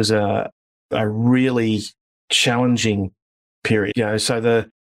for me was a really challenging period. So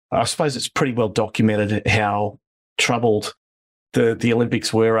I suppose it's pretty well documented how troubled the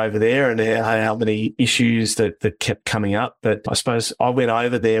Olympics were over there and how many issues that kept coming up. But I suppose I went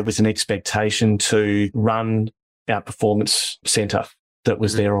over there with an expectation to run our performance centre that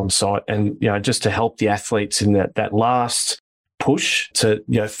was there on site and, just to help the athletes in that last push to,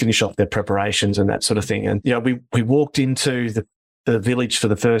 finish off their preparations and that sort of thing. And, we walked into the village for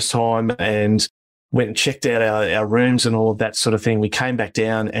the first time and went and checked out our rooms and all of that sort of thing. We came back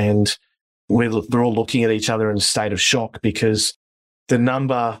down and we're all looking at each other in a state of shock because the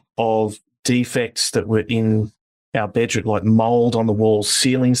number of defects that were in our bedroom, like mold on the walls,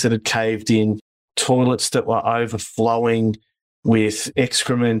 ceilings that had caved in, toilets that were overflowing with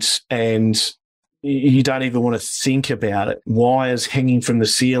excrement, and you don't even want to think about it. Wires hanging from the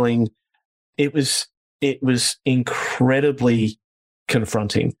ceiling. It was incredibly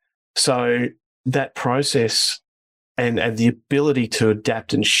confronting. So that process and the ability to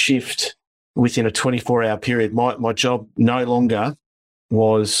adapt and shift within a 24-hour period, my job no longer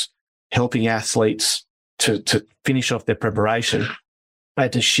was helping athletes to finish off their preparation. I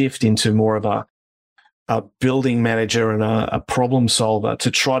had to shift into more of a building manager and a problem solver to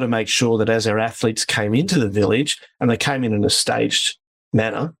try to make sure that as our athletes came into the village, and they came in a staged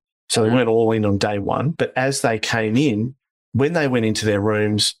manner, so they weren't all in on day one, but as they came in, when they went into their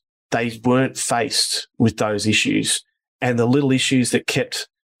rooms, they weren't faced with those issues. And the little issues that kept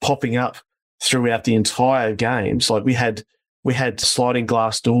popping up throughout the entire games, like we had sliding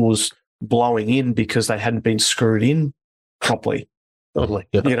glass doors blowing in because they hadn't been screwed in properly. Totally.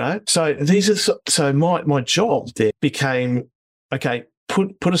 Yep. So my job there became, okay,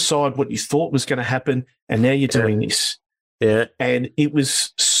 put aside what you thought was going to happen, and now you're doing this. Yeah. And it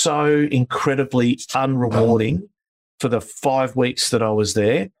was so incredibly unrewarding for the 5 weeks that I was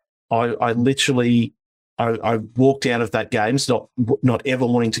there. I literally walked out of that games not ever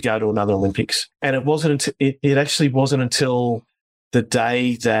wanting to go to another Olympics. And it actually wasn't until the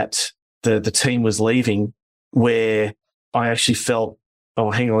day that the team was leaving where I actually felt,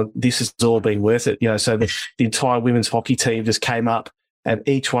 oh, hang on, this has all been worth it. So the entire women's hockey team just came up, and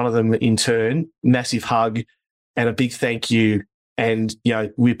each one of them in turn, massive hug and a big thank you. And,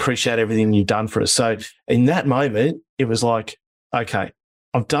 we appreciate everything you've done for us. So in that moment, it was like, okay,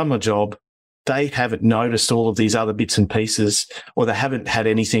 I've done my job. They haven't noticed all of these other bits and pieces, or they haven't had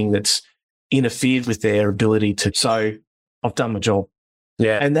anything that's interfered with their ability to. So I've done my job.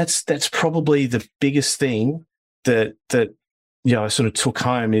 Yeah. And that's probably the biggest thing that I sort of took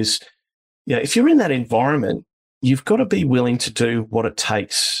home is, if you're in that environment, you've got to be willing to do what it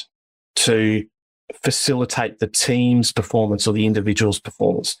takes to facilitate the team's performance or the individual's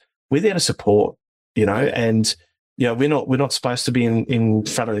performance. We're there to support, and we're not supposed to be in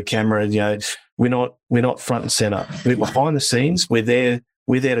front of the camera. We're not front and center. We're behind the scenes. We're there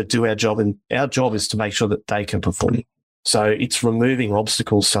to do our job, and our job is to make sure that they can perform. So it's removing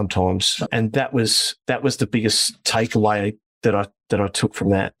obstacles sometimes, and that was the biggest takeaway that I took from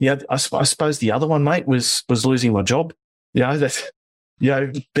that. I suppose the other one, mate, was losing my job.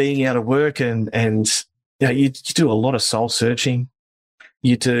 Being out of work and you do a lot of soul searching.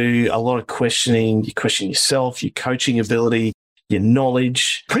 You do a lot of questioning. You question yourself, your coaching ability, your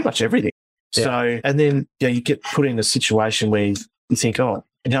knowledge, pretty much everything. Yeah. So, and then you get put in a situation where you think, oh,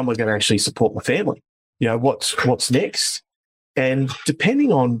 how am I going to actually support my family? What's next? And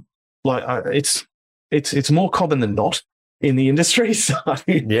depending on, it's more common than not in the industry. So, so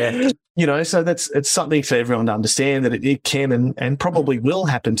it's something for everyone to understand that it can and probably will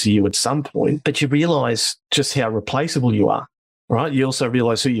happen to you at some point, but you realize just how replaceable you are, right? You also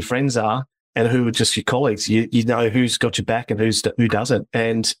realize who your friends are and who are just your colleagues. You know who's got your back and who doesn't.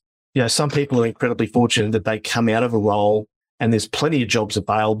 And, some people are incredibly fortunate that they come out of a role and there's plenty of jobs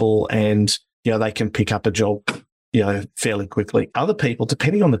available and, they can pick up a job, fairly quickly. Other people,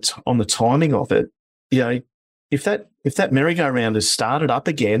 depending on the timing of it, if that merry-go-round has started up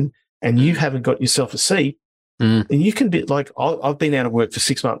again and you haven't got yourself a seat, and you can be like, I've been out of work for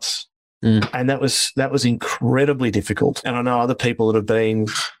 6 months, and that was incredibly difficult. And I know other people that have been,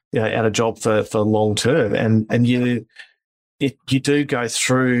 out of job for long term, and you do go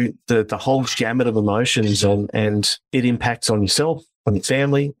through the whole gamut of emotions, and it impacts on yourself, on your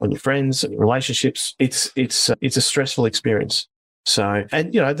family, on your friends, on your relationships. It's a stressful experience. So,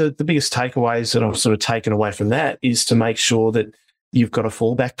 and the biggest takeaways that I've sort of taken away from that is to make sure that you've got a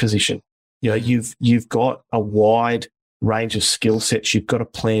fallback position. You've got a wide range of skill sets. You've got a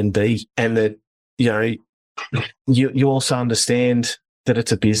plan B, and that you also understand that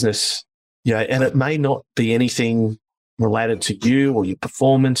it's a business. And it may not be anything related to you or your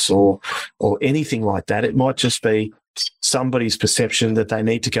performance or anything like that. It might just be somebody's perception that they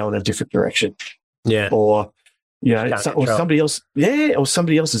need to go in a different direction. Yeah. Or somebody else. Yeah. Or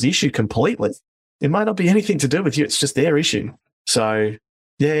somebody else's issue completely. It might not be anything to do with you. It's just their issue. So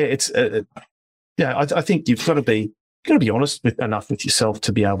yeah, it's I think you've got to be honest enough with yourself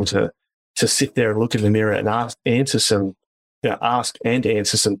to be able to sit there and look in the mirror and ask and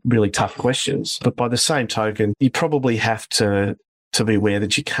answer some really tough questions. But by the same token, you probably have to be aware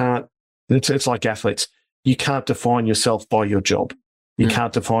that you can't. It's like athletes. You can't define yourself by your job. You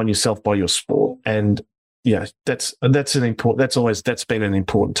can't define yourself by your sport. And that's been an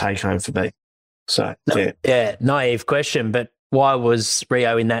important take home for me. So yeah, naive question, but why was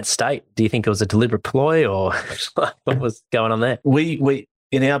Rio in that state? Do you think it was a deliberate ploy, or what was going on there? We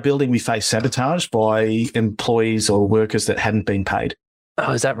in our building, we faced sabotage by employees or workers that hadn't been paid.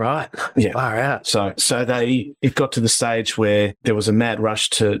 Oh, is that right? Yeah. Far out. So it got to the stage where there was a mad rush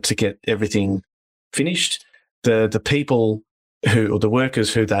to get everything finished. The people or the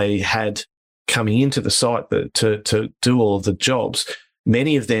workers who they had coming into the site to do all of the jobs,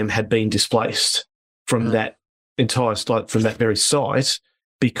 many of them had been displaced from that entire site, from that very site,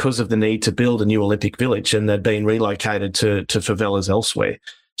 because of the need to build a new Olympic village, and they'd been relocated to favelas elsewhere.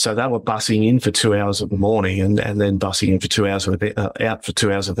 So they were busing in for 2 hours of the morning and then busing in for 2 hours out for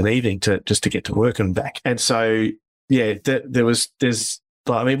 2 hours of an evening just to get to work and back. And so, yeah,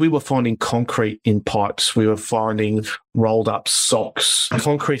 we were finding concrete in pipes. We were finding rolled up socks.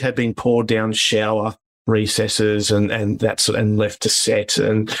 Concrete had been poured down shower recesses and that's and left to set.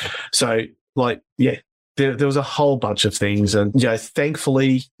 And so, there was a whole bunch of things. And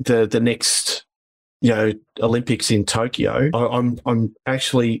thankfully, the next Olympics in Tokyo, I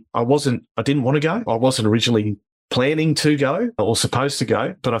didn't want to go. I wasn't originally planning to go or supposed to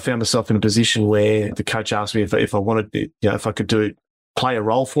go, but I found myself in a position where the coach asked me if I wanted to, if I could play a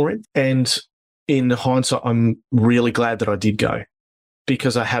role for him. And in hindsight, I'm really glad that I did go,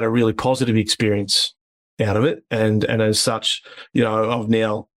 because I had a really positive experience out of it. And as such,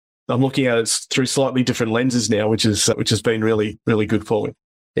 I'm looking at it through slightly different lenses now, which has been really, really good for me.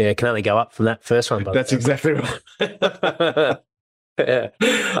 Yeah, it can only go up from that first one. That's exactly right. Yeah.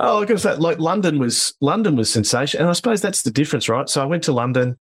 Like I said, London was sensational, and I suppose that's the difference, right? So I went to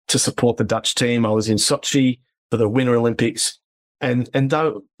London to support the Dutch team. I was in Sochi for the Winter Olympics, and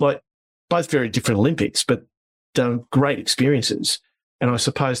though both very different Olympics, but great experiences. And I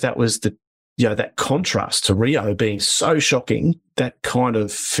suppose that was that contrast to Rio being so shocking, that kind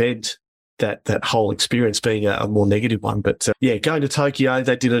of fed that whole experience being a more negative one. But going to Tokyo,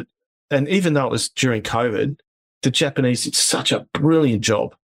 they did it. And even though it was during COVID, the Japanese did such a brilliant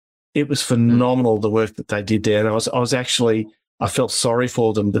job. It was phenomenal, the work that they did there. And I felt sorry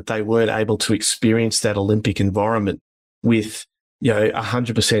for them that they weren't able to experience that Olympic environment with,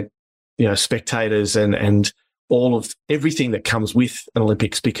 100%, spectators and all of everything that comes with an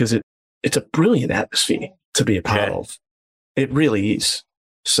Olympics, because it's a brilliant atmosphere to be a part of. It really is.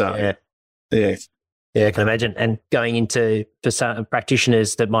 So, yeah. Yeah, I can imagine. And going into, for some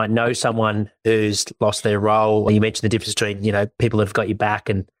practitioners that might know someone who's lost their role, you mentioned the difference between, people that have got your back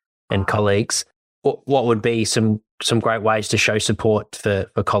and colleagues. What would be some great ways to show support for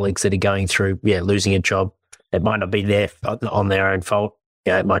colleagues that are going through, losing a job? It might not be on their own fault.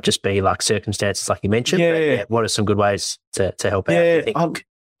 It might just be like circumstances like you mentioned. But what are some good ways to help out?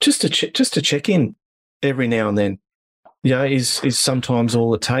 Just to check in every now and then, is sometimes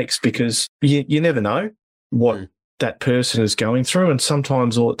all it takes, because you never know what that person is going through. And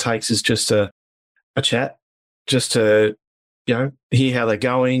sometimes all it takes is just a chat, just to, hear how they're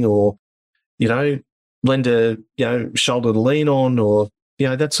going, or, lend a, shoulder to lean on, or,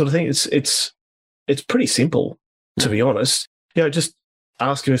 that sort of thing. It's pretty simple, to be honest. Just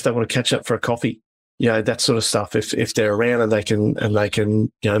ask them if they want to catch up for a coffee, that sort of stuff. If they're around and they can,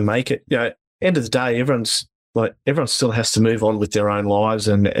 make it, end of the day, everyone's like everyone still has to move on with their own lives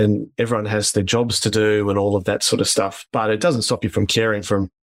and everyone has their jobs to do and all of that sort of stuff. But it doesn't stop you from caring from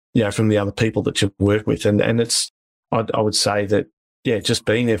the other people that you work with. And it's, I would say that, just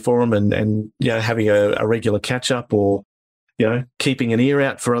being there for them and having a regular catch up or, keeping an ear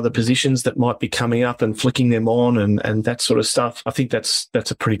out for other positions that might be coming up and flicking them on and that sort of stuff. I think that's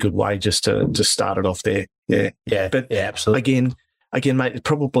a pretty good way just to start it off there. Yeah. But absolutely. Again, mate, it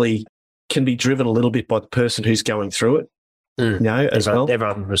probably can be driven a little bit by the person who's going through it, as well.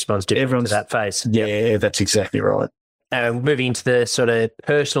 Everyone responds differently to that phase. Yeah, that's exactly right. Moving into the sort of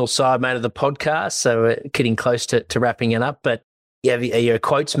personal side, mate, of the podcast. So we're getting close to wrapping it up, but you're a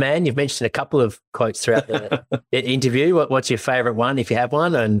quotes man. You've mentioned a couple of quotes throughout the interview. What's your favourite one, if you have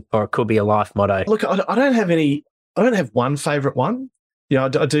one, or it could be a life motto? Look, I don't have any. I don't have one favourite one. I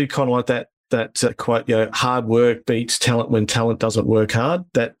do kind of like that quote. Hard work beats talent when talent doesn't work hard.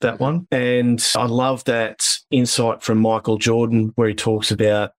 That one, and I love that insight from Michael Jordan where he talks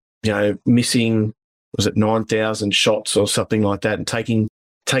about missing, was it 9,000 shots or something like that, and taking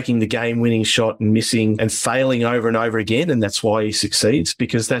the game-winning shot and missing and failing over and over again, and that's why he succeeds.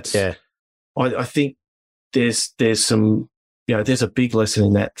 Because that's, I think there's some, there's a big lesson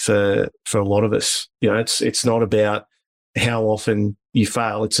in that for a lot of us. It's not about how often you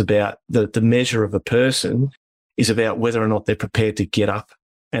fail; it's about the measure of a person is about whether or not they're prepared to get up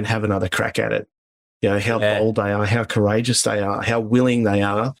and have another crack at it. How bold they are, how courageous they are, how willing they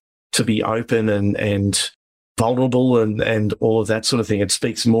are to be open and vulnerable and all of that sort of thing. It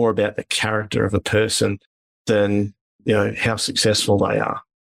speaks more about the character of a person than, how successful they are.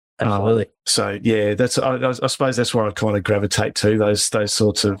 Absolutely. That's, I suppose that's where I kind of gravitate to, those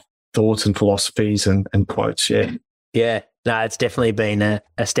sorts of thoughts and philosophies and quotes. Yeah. Yeah. No, it's definitely been a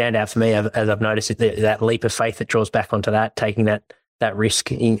standout for me, as I've noticed that leap of faith that draws back onto that, taking that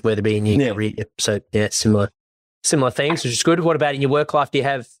risk, whether it be in your career. So, similar things, which is good. What about in your work life? Do you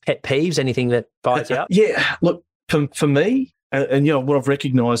have pet peeves, anything that fires you up? Yeah, look, for me, and what I've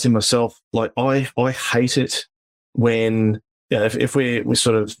recognised in myself, like I hate it when, if we're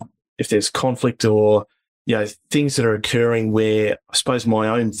sort of, if there's conflict or, things that are occurring where I suppose my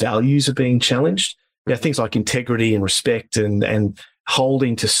own values are being challenged, things like integrity and respect and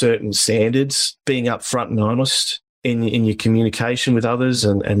holding to certain standards, being upfront and honest in your communication with others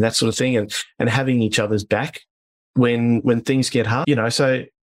and that sort of thing, and having each other's back when things get hard, so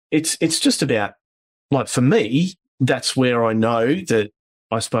it's just about, like, for me, that's where I know that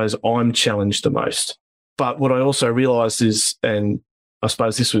I suppose I'm challenged the most. But what I also realized is, and I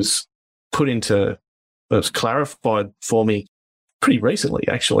suppose this was clarified for me pretty recently,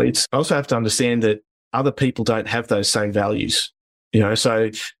 actually, I also have to understand that other people don't have those same values, so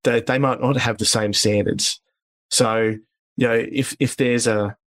they might not have the same standards. So, if there's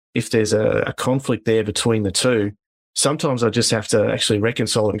a conflict there between the two, sometimes I just have to actually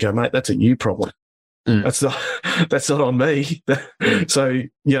reconcile it and go, mate, that's a you problem. That's not on me. So,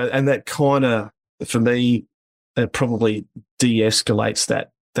 and that kind of, for me, it probably de-escalates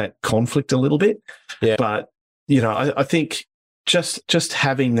that conflict a little bit. Yeah. But, I think just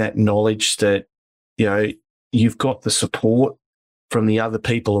having that knowledge that, you've got the support from the other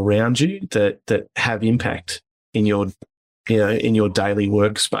people around you that have impact in your daily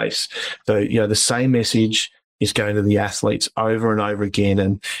workspace. So, the same message is going to the athletes over and over again,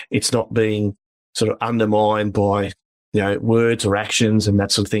 and it's not being sort of undermined by, words or actions and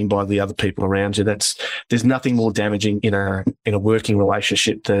that sort of thing by the other people around you. There's nothing more damaging in a working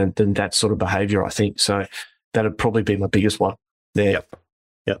relationship than that sort of behavior, I think. So that'd probably be my biggest one there.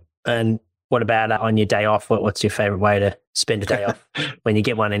 Yep. And what about on your day off? What's your favorite way to spend a day off when you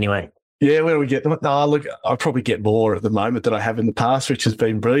get one anyway? Yeah, where do we get them? No, look, I probably get more at the moment than I have in the past, which has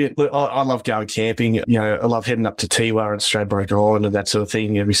been brilliant. Look, I love going camping. I love heading up to Tiwa and Stradbroke Island and that sort of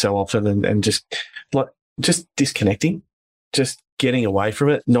thing every so often, and just disconnecting, just getting away from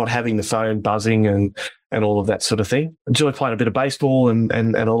it, not having the phone buzzing and all of that sort of thing. Enjoy playing a bit of baseball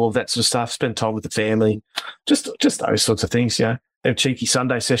and all of that sort of stuff. Spend time with the family, just those sorts of things. Have a cheeky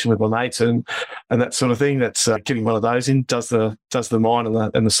Sunday session with my mates and that sort of thing. That's getting one of those in does the mind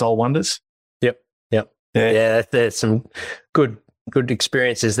and the soul wonders. Yep. Yeah, there's some good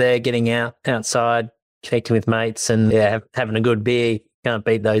experiences there. Getting outside, connecting with mates, and having a good beer. Can't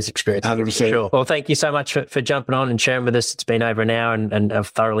beat those experiences. 100%. Sure. Well, thank you so much for jumping on and sharing with us. It's been over an hour and I've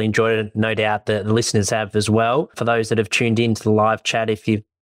thoroughly enjoyed it. No doubt the listeners have as well. For those that have tuned into the live chat, if you've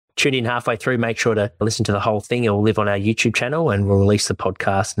tuned in halfway through, make sure to listen to the whole thing. It will live on our YouTube channel and we'll release the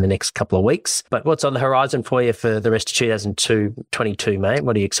podcast in the next couple of weeks. But what's on the horizon for you for the rest of 2022, mate?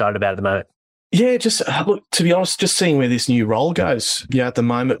 What are you excited about at the moment? Yeah, just look, to be honest, just seeing where this new role goes. Yeah, at the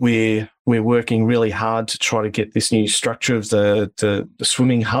moment we're working really hard to try to get this new structure of the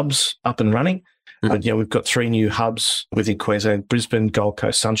swimming hubs up and running. But we've got 3 new hubs within Queensland: Brisbane, Gold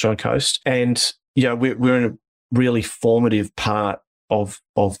Coast, Sunshine Coast, and we're in a really formative part of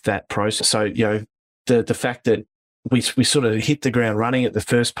that process. So the fact that we sort of hit the ground running at the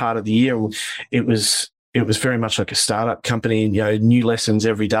first part of the year, it was very much like a startup company, new lessons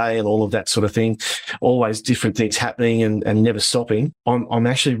every day and all of that sort of thing, always different things happening and never stopping. I'm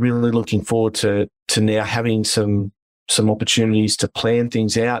actually really looking forward to now having some opportunities to plan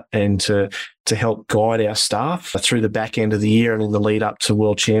things out and to help guide our staff through the back end of the year and in the lead up to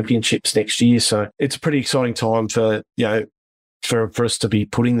World Championships next year. So it's a pretty exciting time for us to be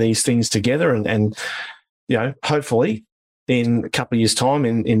putting these things together and hopefully in a couple of years' time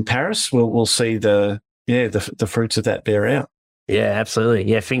in Paris, we'll see the fruits of that bear out. Yeah,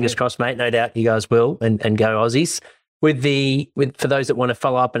 absolutely. Yeah, fingers crossed, mate. No doubt you guys will and go Aussies. For those that want to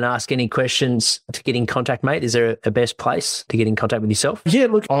follow up and ask any questions to get in contact, mate, is there a best place to get in contact with yourself? Yeah,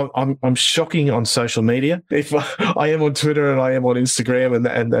 look, I'm shocking on social media. If I am on Twitter and I am on Instagram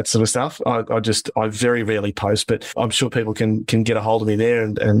and that sort of stuff, I very rarely post, but I'm sure people can get a hold of me there.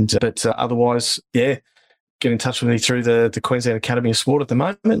 But otherwise, yeah, get in touch with me through the Queensland Academy of Sport at the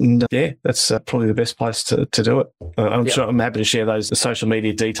moment. And that's probably the best place to do it. I'm sure I'm happy to share the social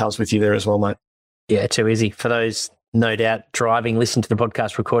media details with you there as well, mate. Yeah, too easy. For those, no doubt, driving, listen to the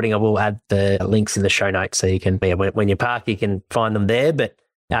podcast recording, I will add the links in the show notes so you can, when you park, you can find them there. But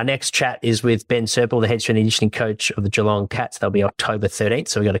our next chat is with Ben Serple, the head strength and conditioning coach of the Geelong Cats. That'll be October 13th.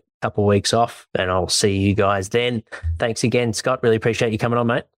 So we've got a couple of weeks off and I'll see you guys then. Thanks again, Scott. Really appreciate you coming on,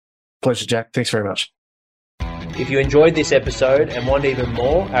 mate. Pleasure, Jack. Thanks very much. If you enjoyed this episode and want even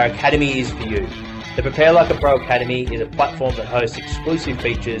more, our Academy is for you. The Prepare Like a Pro Academy is a platform that hosts exclusive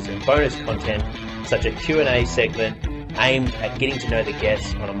features and bonus content, such as a Q&A segment aimed at getting to know the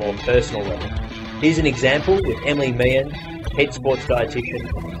guests on a more personal level. Here's an example with Emily Meehan, head sports dietitian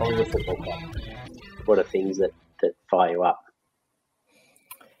of the Collingwood Football Club. What are things that fire you up?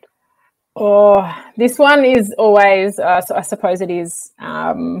 Oh, this one is always, I suppose it is,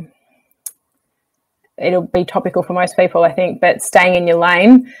 it'll be topical for most people, I think, but staying in your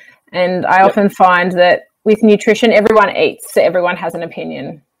lane. And I often find that with nutrition, everyone eats, so everyone has an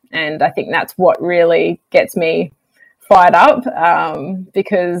opinion. And I think that's what really gets me fired up,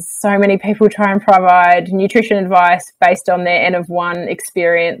 because so many people try and provide nutrition advice based on their N of 1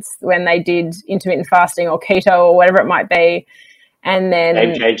 experience when they did intermittent fasting or keto or whatever it might be. And then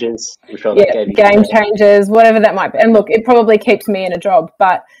game changes, game changes, whatever that might be. And look, it probably keeps me in a job,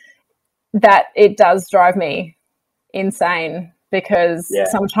 but that it does drive me insane because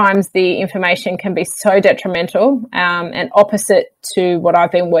sometimes the information can be so detrimental and opposite to what I've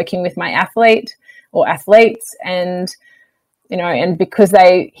been working with my athlete or athletes, and and because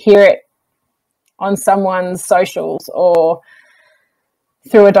they hear it on someone's socials or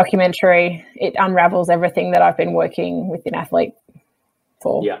through a documentary, it unravels everything that I've been working with an athlete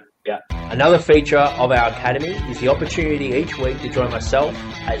for. Yeah. Another feature of our academy is the opportunity each week to join myself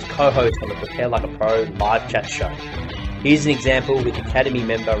as co-host on the Prepare Like a Pro live chat show. Here's an example with Academy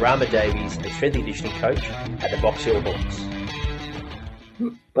member Rama Davies, the strength and conditioning coach at the Box Hill Hawks.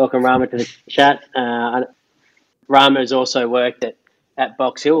 Welcome, Rama, to the chat. Rama has also worked at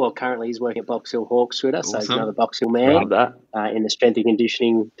Box Hill, or currently he's working at Box Hill Hawks with us, awesome. So he's another Box Hill man in the strength and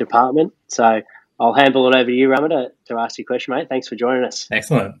conditioning department. So I'll handle it over to you, Rama, to ask your question, mate. Thanks for joining us.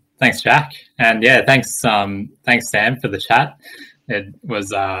 Excellent. Thanks, Jack. And thanks Sam for the chat. It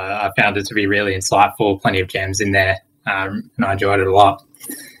was I found it to be really insightful, plenty of gems in there, and I enjoyed it a lot.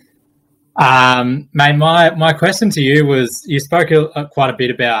 Mate, my question to you was, you spoke quite a bit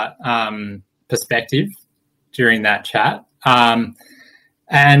about perspective during that chat, and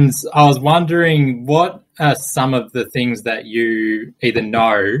I was wondering, what are some of the things that you either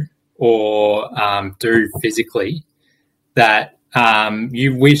know or do physically that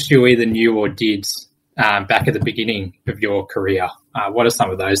you wish you either knew or did back at the beginning of your career? What are some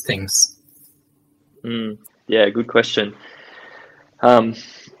of those things? Yeah, good question. So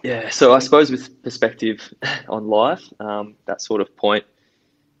I suppose with perspective on life, that sort of point,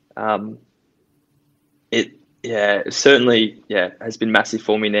 it certainly has been massive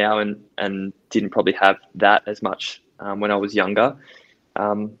for me now, and didn't probably have that as much when I was younger.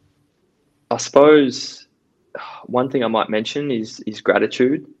 I suppose one thing I might mention is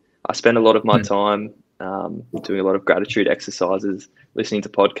gratitude. I spend a lot of my time doing a lot of gratitude exercises, listening to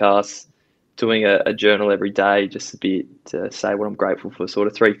podcasts, doing a journal every day, just to say what I'm grateful for, sort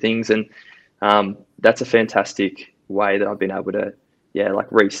of 3 things. And that's a fantastic way that I've been able to like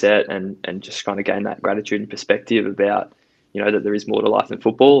reset and just kind of gain that gratitude and perspective about, that there is more to life than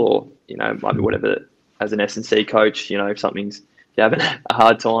football, or, might be whatever, as an S&C coach, if you're having a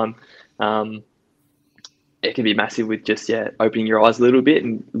hard time, it can be massive with just, opening your eyes a little bit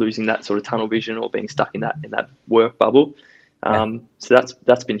and losing that sort of tunnel vision or being stuck in that work bubble. So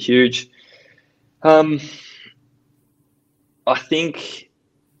that's been huge. I think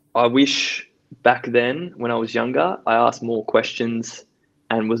I wish back then when I was younger, I asked more questions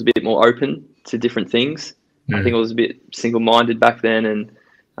and was a bit more open to different things. I think I was a bit single-minded back then, and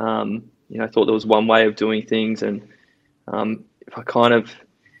thought there was one way of doing things. And if I kind of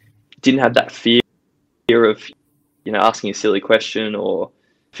didn't have that fear of, asking a silly question or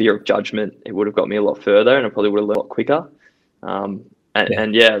fear of judgment, it would have got me a lot further, and I probably would have learned a lot quicker.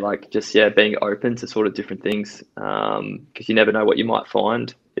 Being open to sort of different things, because you never know what you might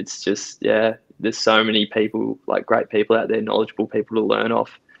find. It's just, there's so many people, like great people out there, knowledgeable people to learn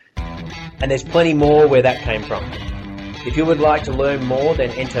off. And there's plenty more where that came from. If you would like to learn more,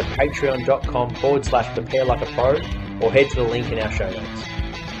 then enter patreon.com/Prepare Like a Pro, or head to the link in our show notes.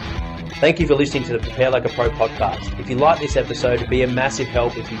 Thank you for listening to the Prepare Like a Pro podcast. If you like this episode, it'd be a massive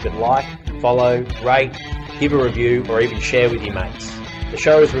help if you could like, follow, rate, give a review, or even share with your mates. The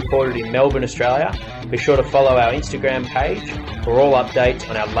show is recorded in Melbourne, Australia. Be sure to follow our Instagram page for all updates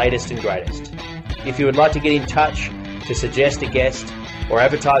on our latest and greatest. If you would like to get in touch to suggest a guest or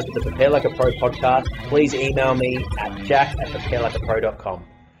advertise with the Prepare Like a Pro podcast, please email me at jack@preparelikeapro.com.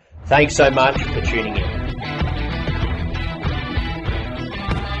 Thanks so much for tuning in.